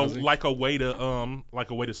Ronda Rousey? Like a way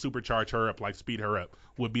to supercharge her up, like speed her up,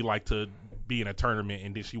 would be like to be in a tournament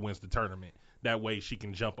and then she wins the tournament. That way she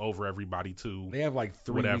can jump over everybody too. They have like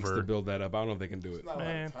 3 weeks to build that up. I don't know if they can do it. It's not a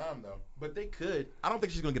lot of time though, but they could. I don't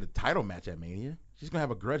think she's gonna get a title match at Mania. She's gonna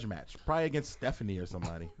have a grudge match, probably against Stephanie or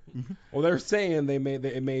somebody. Well, they're saying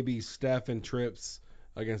it may be Steph and Trips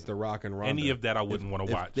against The Rock and Ronda. Any of that I wouldn't want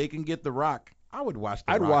to watch. If they can get The Rock, I would watch.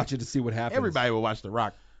 I'd watch it to see what happens. Everybody would watch The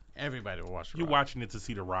Rock. Everybody will watch The You're Rock. watching it to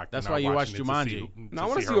see The Rock. That's why you watch Jumanji. No, I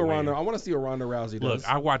want to see what Ronda. I want to see what Ronda Rousey does. Look,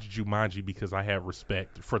 I watch Jumanji because I have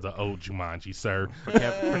respect for the old Jumanji, sir. For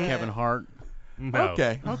Kevin Hart. No.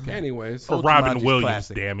 Okay. Anyways, for Robin Jumanji's Williams,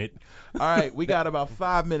 classic. damn it. All right, we got about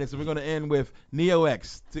 5 minutes, and we're going to end with Neo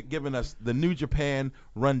X giving us the New Japan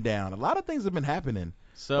rundown. A lot of things have been happening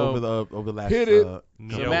over the last. Hit it.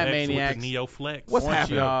 Neo Matt X Maniacs, with the Neo Flex. What's I want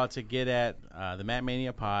happening? y'all to get at the Matt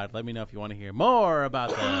Mania pod. Let me know if you want to hear more about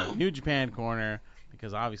the New Japan corner,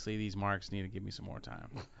 because obviously these marks need to give me some more time.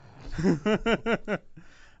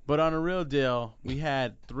 But on a real deal, we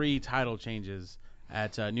had 3 title changes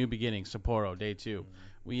at New Beginning, Sapporo, day 2.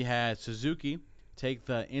 We had Suzuki take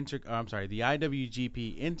the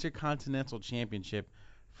IWGP Intercontinental Championship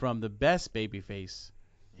from the best babyface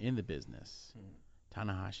in the business,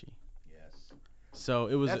 Tanahashi. Yes. So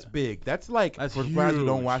it was. That's big. That's like That's for guys who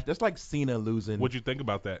don't huge. watch. That's like Cena losing What'd you think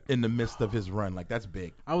about that? in the midst of his run. Like that's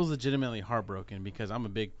big. I was legitimately heartbroken because I'm a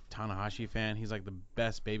big Tanahashi fan. He's like the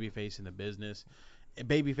best babyface in the business.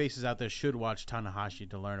 Babyfaces out there should watch Tanahashi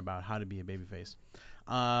to learn about how to be a babyface.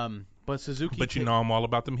 But Suzuki. But you know I'm all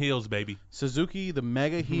about them heels, baby. Suzuki, the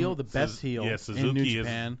mega heel, the best heel yeah, in Suzuki New is-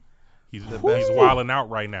 Japan. He's wilding out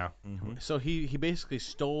right now. So he basically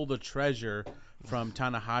stole the treasure from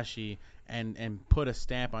Tanahashi and put a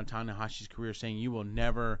stamp on Tanahashi's career, saying you will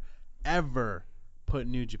never, ever put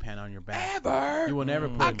New Japan on your back. Ever. You will never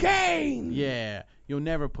put. Again. Yeah, you'll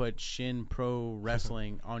never put Shin Pro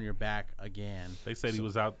Wrestling on your back again. They said he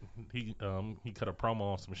was out. He cut a promo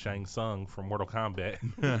on some Shang Tsung from Mortal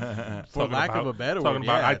Kombat. For lack of a better word, talking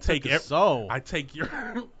about yeah, I it take took his soul. I take your.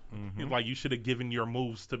 Like you should have given your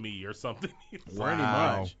moves to me or something. Pretty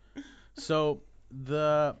Wow. much. So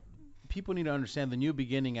the people need to understand the New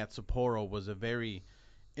Beginning at Sapporo was a very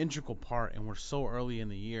integral part, and we're so early in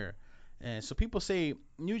the year. And so people say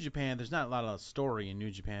New Japan, there's not a lot of story in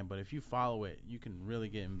New Japan, but if you follow it, you can really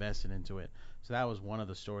get invested into it. So that was one of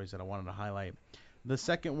the stories that I wanted to highlight. The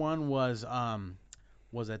second one was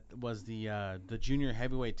the junior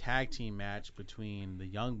heavyweight tag team match between the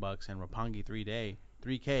Young Bucks and Roppongi 3K,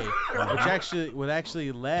 which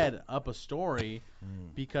actually led up a story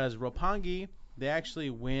because Roppongi, they actually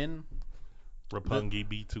win. Roppongi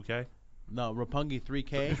B2K. No, Roppongi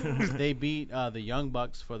 3K. They beat the Young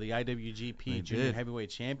Bucks for the IWGP Junior did. Heavyweight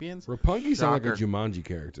Champions. Roppongi sounds like a Shocker. Jumanji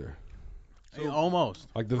character. Almost.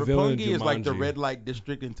 Like the villain Roppongi Jumanji. is like the red light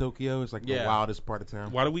district in Tokyo. It's like the Yeah. wildest part of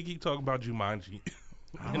town. Why do we keep talking about Jumanji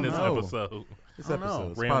in this know. episode? This I don't know.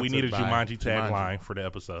 episode Ram, we need a sponsored by Jumanji tagline for the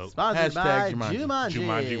episode. Sponsored by Hashtag Jumanji.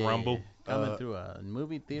 Jumanji Rumble. Coming through a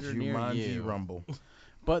movie theater near Jumanji you. Rumble.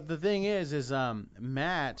 But the thing is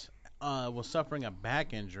Matt was suffering a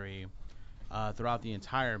back injury throughout the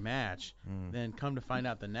entire match. Then come to find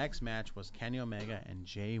out the next match was Kenny Omega and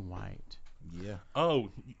Jay White. Yeah. Oh,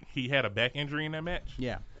 he had a back injury in that match?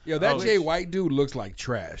 Yeah. Yo, that Oh, Jay White dude looks like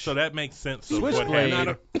trash. So that makes sense of what Switchblade.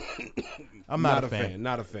 happened. I'm not a fan.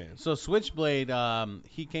 Not a fan. So Switchblade,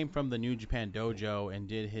 he came from the New Japan Dojo and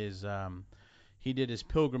did his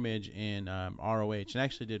pilgrimage in ROH and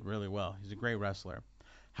actually did really well. He's a great wrestler.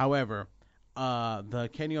 However, the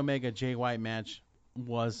Kenny Omega Jay White match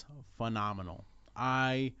was phenomenal.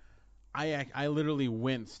 I literally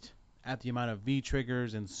winced at the amount of V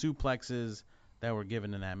triggers and suplexes that were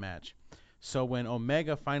given in that match. So when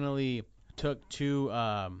Omega finally took 2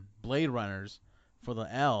 Blade Runners for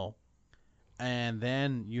the L, and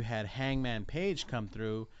then you had Hangman Page come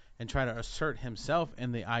through and try to assert himself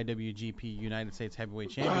in the IWGP United States Heavyweight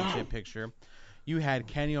Championship picture, you had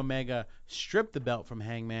Kenny Omega strip the belt from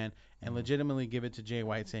Hangman and legitimately give it to Jay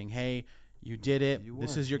White, saying, "Hey, you did it.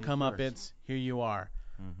 This is your comeuppance. Here you are."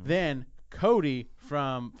 Then Cody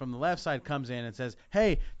from the left side comes in and says,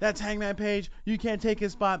 "Hey, that's Hangman Page. You can't take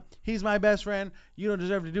his spot. He's my best friend. You don't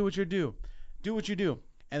deserve to do what you do. Do what you do."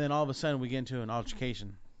 And then all of a sudden we get into an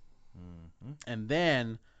altercation. And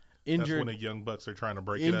then That's when injured the Young Bucks are trying to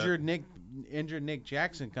break it up. injured Nick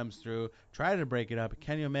Jackson comes through, try to break it up.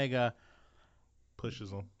 Kenny Omega Pushes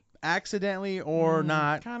him. accidentally or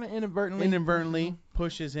not, Kind of inadvertently.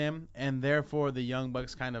 pushes him, and therefore the Young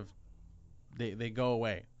Bucks kind of they go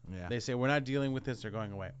away. Yeah. They say, "We're not dealing with this." They're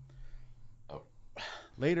going away.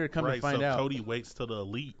 Later, come Right, to find so out. Cody waits till the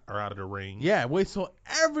Elite are out of the ring. Yeah, wait till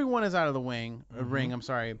everyone is out of the ring. I'm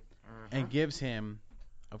sorry, and gives him,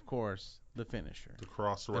 of course, the finisher, The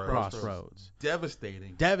Crossroads. the Crossroads,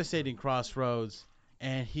 Devastating Crossroads,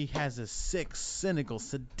 and he has a sick, cynical,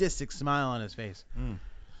 sadistic smile on his face,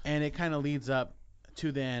 and it kind of leads up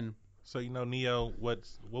to then. So Neo, what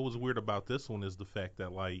was weird about this one is the fact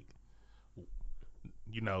that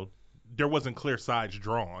there wasn't clear sides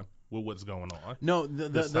drawn. with what's going on. No,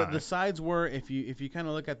 the sides were, if you kind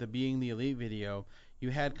of look at the Being the Elite video, you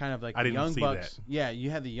had kind of like the Young Bucks. That. Yeah, you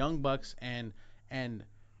had the Young Bucks and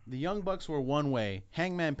the Young Bucks were one way.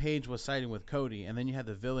 Hangman Page was siding with Cody, and then you had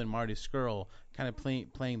the villain Marty Scurll kind of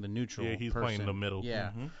playing the neutral. Yeah, he's person. playing the middle. Yeah.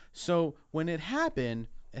 Mm-hmm. So when it happened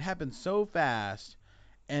so fast,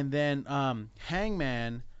 and then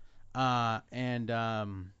Hangman and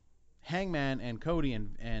Cody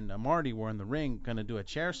and Marty were in the ring gonna do a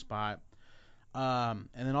chair spot, and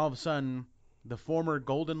then all of a sudden the former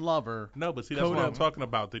Golden Lover. No, but see that's what I'm talking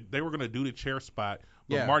about. They were gonna do the chair spot.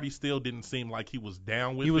 But Marty still didn't seem like he was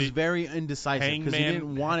down with it. He was very indecisive because he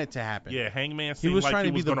didn't want it to happen. Yeah, Hangman seemed like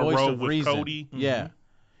he was going to roll with Cody. Yeah.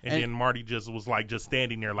 And then Marty just was like just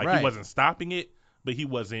standing there like he wasn't stopping it, but he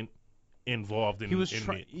wasn't involved in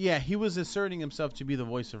it. Yeah, he was asserting himself to be the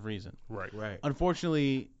voice of reason. Right.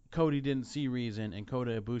 Unfortunately, Cody didn't see reason, and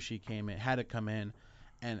Kota Ibushi had to come in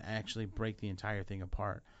and actually break the entire thing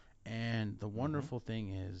apart. And the wonderful thing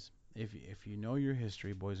is, if you know your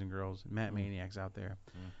history, boys and girls, Matt Maniacs out there,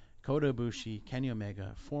 Kota Ibushi, Kenny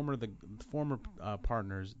Omega, former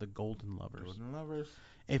partners, the Golden Lovers.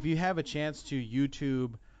 If you have a chance to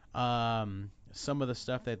YouTube some of the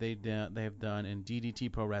stuff that they have done in DDT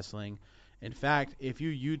Pro Wrestling, in fact, if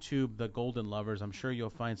you YouTube the Golden Lovers, I'm sure you'll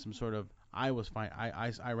find some sort of. I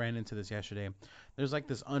ran into this yesterday. There's like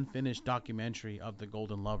this unfinished documentary of the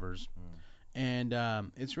Golden Lovers. And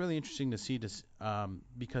it's really interesting to see this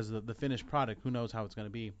because the finished product, who knows how it's going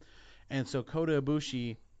to be. And so Kota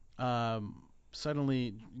Ibushi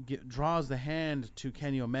suddenly draws the hand to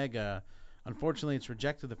Kenny Omega. Unfortunately, it's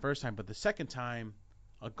rejected the first time, but the second time,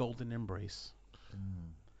 a golden embrace.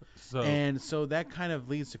 So that kind of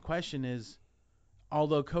leads to question is,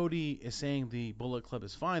 although Cody is saying the Bullet Club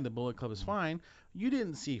is fine, you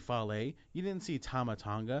didn't see Fale, you didn't see Tama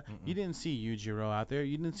Tonga, you didn't see Yujiro out there,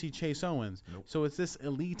 you didn't see Chase Owens. Nope. So it's this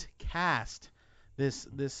elite cast, this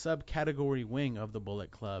subcategory wing of the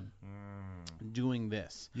Bullet Club doing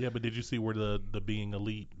this. Yeah, but did you see where the Being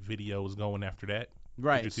Elite video was going after that?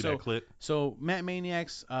 Right. Did you see that clip? So Matt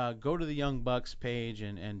Maniacs, go to the Young Bucks page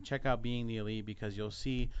and check out Being the Elite because you'll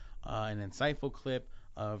see an insightful clip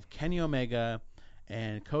of Kenny Omega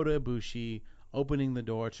and Kota Ibushi opening the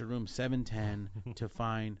door to room 710 to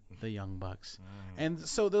find the Young Bucks. And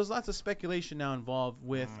so there's lots of speculation now involved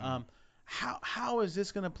with how is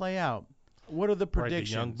this going to play out? What are the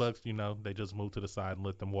predictions? Right, the Young Bucks, they just moved to the side and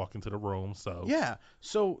let them walk into the room. So yeah.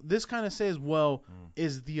 So this kind of says, well,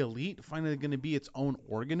 is the Elite finally going to be its own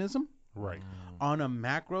organism? Right. On a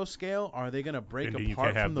macro scale, are they going to break apart you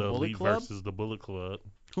can have from the Bullet Elite Club versus the Bullet Club?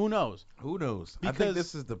 Who knows? Because I think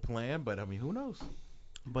this is the plan, but I mean, who knows?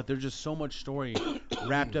 But there's just so much story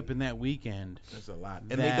wrapped up in that weekend. There's a lot.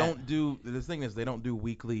 And they don't do, the thing is, they don't do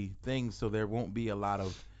weekly things, so there won't be a lot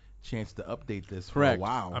of chance to update this for a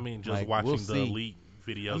while. I mean, just watching the Elite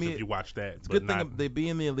videos, if you watch that. It's a good thing they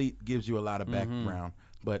being the Elite gives you a lot of background.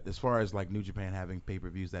 But as far as like New Japan having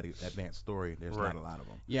pay-per-views that advance story, there's not a lot of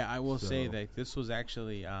them. Yeah, I will say that this was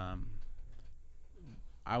actually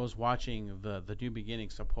I was watching the New Beginning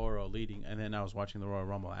Sapporo leading, and then I was watching the Royal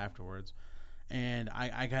Rumble afterwards. And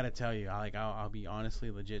I gotta tell you, I'll be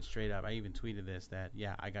honestly legit straight up. I even tweeted this that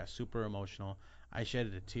I got super emotional. I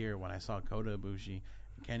shedded a tear when I saw Kota Ibushi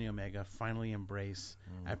and Kenny Omega finally embrace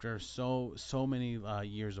after so many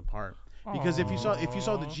years apart. Because if you saw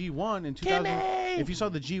the G1 in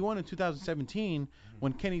 2017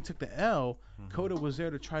 when Kenny took the L, Kota was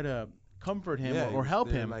there to try to comfort him or help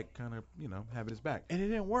him, like kind of have his back, and it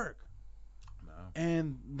didn't work. No.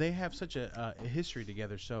 And they have such a history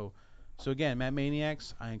together. So again, Matt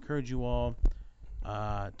Maniacs, I encourage you all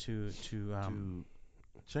to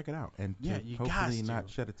check it out and you hopefully not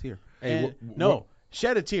shed a tear. Hey,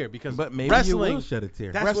 shed a tear because but maybe wrestling, you will shed a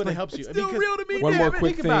tear. That's what helps you. It's still real to me. One more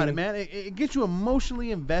quick thing. Think about it, man. It gets you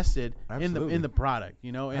emotionally invested in the product,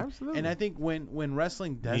 Absolutely. And I think when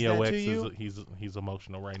wrestling does Neo that to X you, he's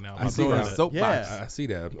emotional right now. I see that. Soapbox. I see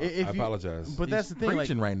that. I apologize. But that's the thing.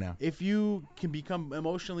 Preaching right now. If you can become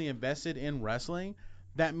emotionally invested in wrestling,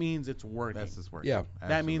 that means it's working. That's working. Yeah.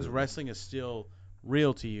 That means wrestling is still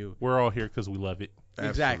real to you. We're all here because we love it.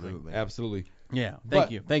 Exactly. Absolutely. Yeah.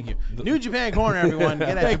 Thank you. New Japan Corner, everyone.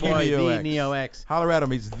 Get at your boy, the Neo X. Holler at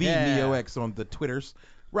him. He's the Neo X on the Twitters.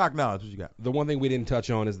 Rock Knowledge, what you got? The one thing we didn't touch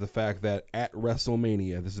on is the fact that at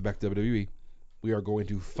WrestleMania, this is back to WWE, we are going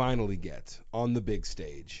to finally get on the big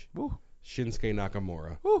stage Shinsuke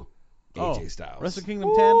Nakamura. AJ Styles. Wrestle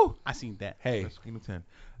Kingdom 10? I seen that. Hey. Wrestle Kingdom 10.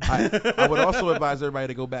 I would also advise everybody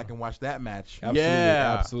to go back and watch that match.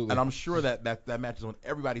 Absolutely. And I'm sure that match is on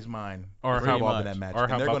everybody's mind. Or how about that match. Or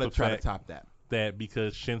and how they're about going to try to top that. that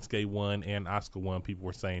because Shinsuke won and Asuka won, people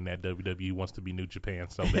were saying that WWE wants to be New Japan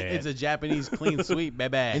so bad. It's a Japanese clean sweep,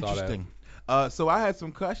 baby. Interesting. So I had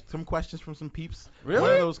some questions from some peeps. Really?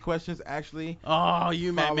 One of those questions actually. Oh,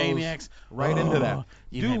 you Matt Maniacs. Right into that.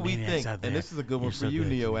 Do we think, and this is a good one for you,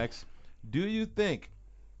 Neo X, do you think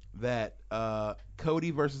that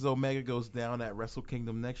Cody versus Omega goes down at Wrestle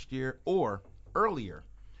Kingdom next year or earlier,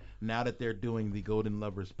 now that they're doing the Golden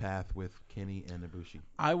Lovers path with Kenny and Ibushi?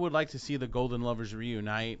 I would like to see the Golden Lovers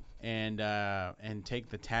reunite and take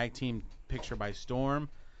the tag team picture by storm.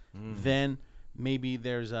 Then maybe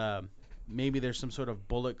there's some sort of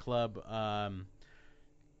Bullet Club, kind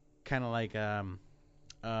of like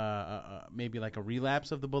maybe like a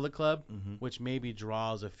relapse of the Bullet Club, which maybe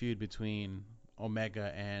draws a feud between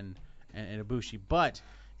Omega and Ibushi. But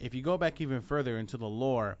if you go back even further into the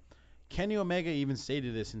lore, Kenny Omega even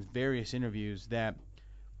stated this in various interviews that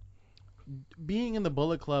being in the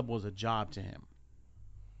Bullet Club was a job to him,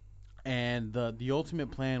 and the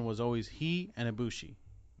ultimate plan was always he and Ibushi.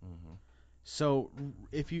 So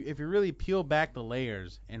if you really peel back the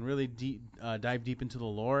layers and really dive deep into the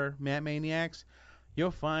lore, Matt Maniacs,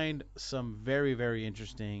 you'll find some very, very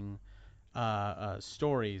interesting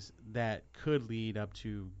stories that could lead up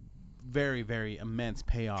to very, very immense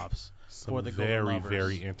payoffs for the Golden Lovers.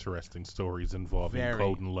 Very interesting stories involving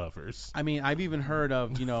Golden Lovers. I mean, I've even heard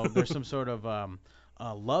of, there's some sort of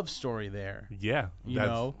a love story there. Yeah,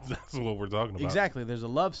 that's what we're talking about. Exactly. There's a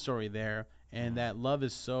love story there, and that love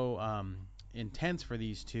is so intense for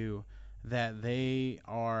these two that they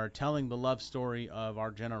are telling the love story of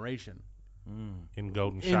our generation. In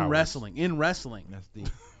Golden Showers. In wrestling. That's deep.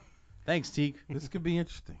 Thanks, Teak. This could be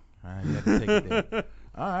interesting. All right, you have to take it there.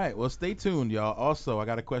 All right, well, stay tuned, y'all. Also, I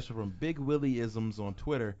got a question from Big Willie Isms on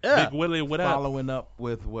Twitter. Yeah. Big Willie, what up? Following up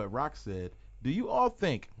with what Rock said, do you all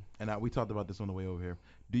think, and we talked about this on the way over here,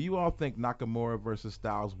 do you all think Nakamura versus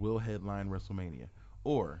Styles will headline WrestleMania?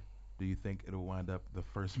 Or do you think it'll wind up the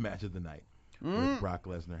first match of the night with Brock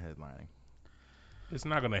Lesnar headlining? It's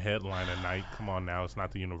not going to headline a night. Come on now. It's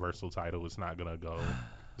not the Universal title. It's not going to go.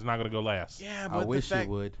 It's not going to go last. Yeah, but I wish it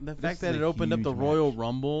would. The fact that it opened up the Royal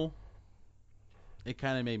Rumble, it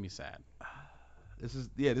kind of made me sad. This is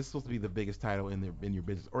supposed to be the biggest title in your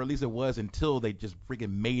business, or at least it was until they just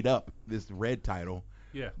freaking made up this red title.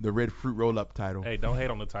 Yeah. The red fruit roll-up title. Hey, don't hate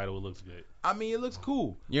on the title. It looks good. I mean, it looks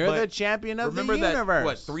cool. You're the champion of the universe. Remember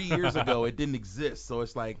that, 3 years ago, it didn't exist. So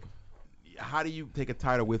it's like, how do you take a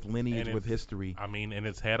title with lineage, with history? I mean, and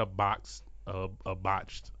it's had a botched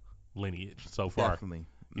lineage so far. Definitely.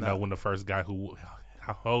 You know, when the first guy who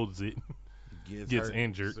holds it gets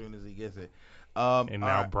injured. As soon as he gets it. And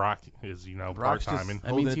now Brock is, part-timing.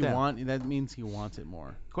 That means he wants it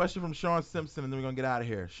more. Question from Sean Simpson, and then we're going to get out of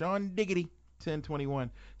here. Sean Diggity, 1021,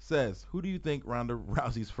 says, who do you think Ronda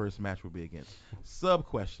Rousey's first match will be against?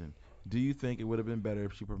 Sub-question, do you think it would have been better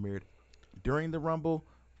if she premiered during the Rumble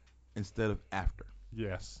instead of after?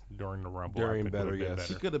 Yes, during the Rumble. Yes.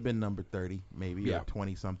 She could have been number 30, maybe, or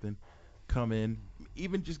 20-something. Come in,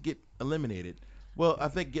 even just get eliminated. Well, I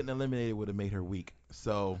think getting eliminated would have made her weak.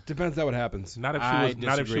 So depends on what happens. Not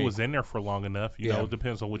if she was in there for long enough. You know, it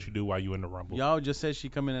depends on what you do while you in the Rumble. Y'all just said she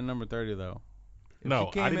come in at number 30 though. No,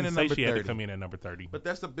 I didn't say she had to come in at number 30. But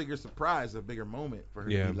that's a bigger surprise, a bigger moment for her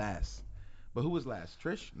to be last. But who was last?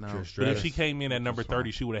 Trish? No. Trish but if she came in at number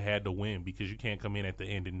 30, she would have had to win because you can't come in at the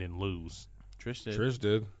end and then lose. Trish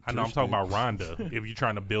did. I know. I'm talking about Ronda. If you're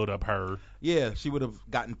trying to build up her. Yeah, she would have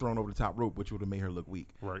gotten thrown over the top rope, which would have made her look weak.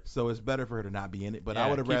 Right. So it's better for her to not be in it. But I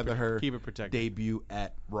would have rather her keep it protected. Debut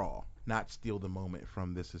at Raw, not steal the moment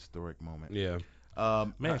from this historic moment. Yeah.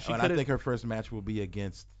 Man, I think her first match will be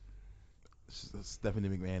against Stephanie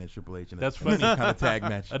McMahon and Triple H. That's funny. Kind of tag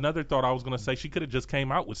match. Another thought I was going to say, she could have just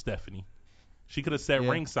came out with Stephanie. She could have sat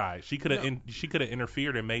ringside. She could have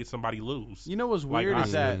interfered and made somebody lose. You know what's weird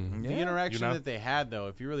is that the interaction that they had, though,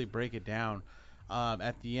 if you really break it down,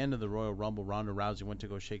 at the end of the Royal Rumble, Ronda Rousey went to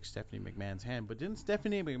go shake Stephanie McMahon's hand. But didn't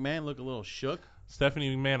Stephanie McMahon look a little shook?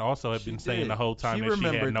 Stephanie McMahon also had been saying the whole time that she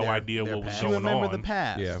had no idea what was going on. She remembered the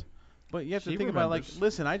past. Yeah. But you have to think about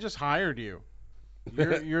listen, I just hired you.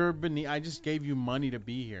 You're beneath. I just gave you money to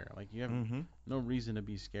be here. Like you have no reason to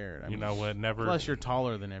be scared. I mean, know what? Never. Plus, you're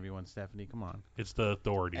taller than everyone, Stephanie. Come on. It's the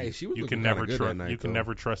authority. Hey, she was you can never trust. You can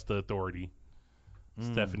never trust the authority.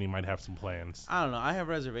 Stephanie might have some plans. I don't know. I have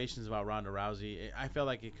reservations about Ronda Rousey. I feel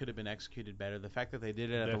like it could have been executed better. The fact that they did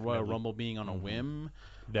it at the Royal Rumble being on a whim.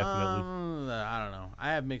 Definitely. I don't know.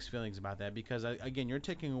 I have mixed feelings about that because, again, you're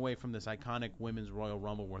taking away from this iconic women's Royal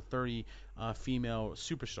Rumble where 30 female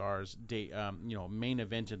superstars main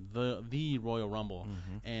evented the Royal Rumble.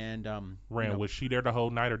 And was she there the whole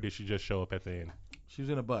night or did she just show up at the end? She was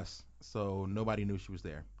in a bus. so nobody knew she was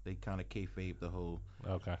there. They kind of kayfabed the whole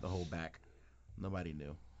back. Nobody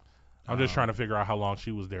knew. I'm just trying to figure out how long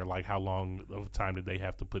she was there. Like, how long of time did they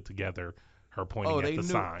have to put together her pointing at the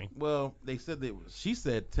sign? Well, they said she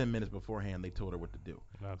said 10 minutes beforehand they told her what to do.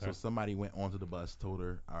 Okay. So somebody went onto the bus, told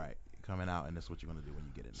her, all right, you're coming out, and this is what you're going to do when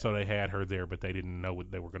you get in there. So they had her there, but they didn't know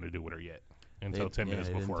what they were going to do with her yet until 10 minutes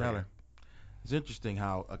before. Didn't tell her. It's interesting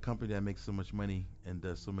how a company that makes so much money and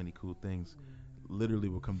does so many cool things literally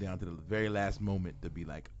will come down to the very last moment to be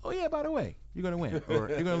like, oh yeah, by the way, you're going to win or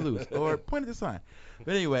you're going to lose or point at the sign.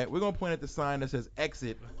 But anyway, we're going to point at the sign that says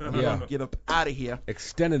exit and we're going to get up out of here.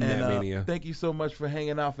 Extended Matt Mania. Thank you so much for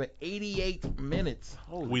hanging out for 88 minutes.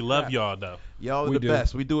 Holy we love y'all though. Y'all are the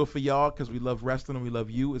best. We do it for y'all because we love wrestling and we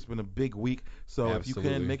love you. It's been a big week. So if you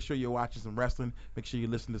can, make sure you're watching some wrestling. Make sure you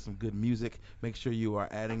listen to some good music. Make sure you are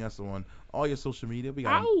adding us on all your social media. We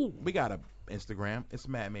got a Instagram. It's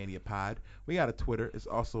Matt Mania Pod. We got a Twitter. It's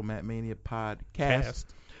also Matt Mania Podcast.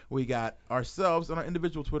 We got ourselves on our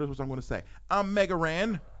individual Twitters, which I'm going to say. I'm Mega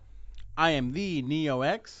Ran. I am the Neo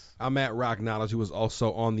X. I'm at Rock Knowledge, who is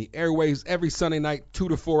also on the airwaves every Sunday night, 2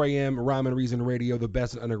 to 4 a.m. Rhyme and Reason Radio, the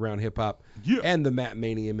best in underground hip hop. Yeah. And the Matt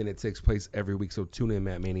Mania Minute takes place every week, so tune in,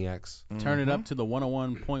 Matt Maniacs. Turn it up to the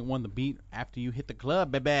 101.1 The Beat after you hit the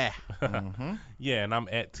club, baby. Yeah, and I'm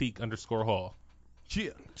at Teak_Hall.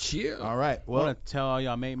 Cheer. All right. Well, I want to tell all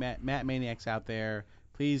y'all Matt Maniacs out there,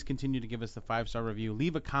 please continue to give us the 5-star review.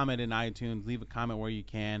 Leave a comment in iTunes. Leave a comment where you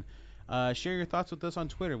can. Share your thoughts with us on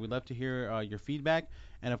Twitter. We'd love to hear your feedback.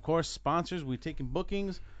 And, of course, sponsors. We've taken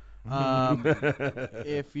bookings.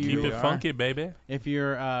 If you keep it funky, baby. If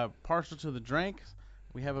you're partial to the drink,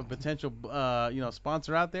 we have a potential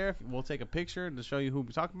sponsor out there. We'll take a picture to show you who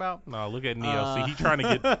we're talking about. No, look at Neo. See,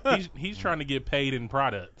 he's trying to get paid in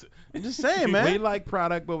product. I'm just saying, man. We like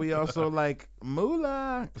product, but we also like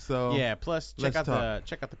moolah. So yeah. Plus, check out the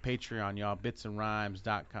Patreon, y'all.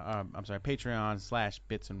 Bitsandrhymes.com.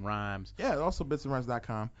 Patreon/bitsandrhymes. Yeah, also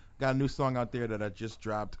bitsandrhymes.com. Got a new song out there that I just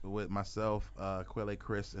dropped with myself, Quelle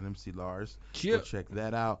Chris, and MC Lars. Go check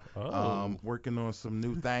that out. Working on some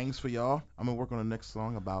new things for y'all. I'm gonna work on the next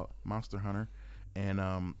song about Monster Hunter, and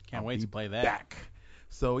can't wait to play that. Back.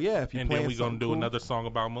 So yeah, if you and then we're gonna do another song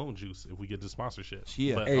about Moon Juice if we get the sponsorship.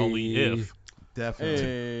 Yeah, but only if. Definitely.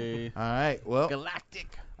 Hey. All right. Well,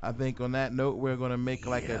 Galactic. I think on that note, we're gonna make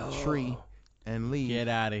like a tree and leave. Get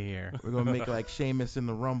out of here. We're gonna make like Sheamus in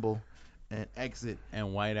the Rumble and exit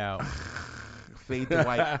and white out. Fade to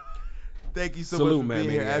white. Thank you so much for being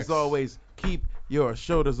here. As always, keep your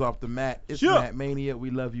shoulders off the mat. It's Matt Mania. We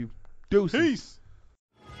love you. Deuces. Peace.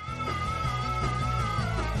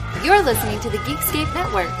 You're listening to the Geekscape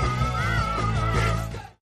Network.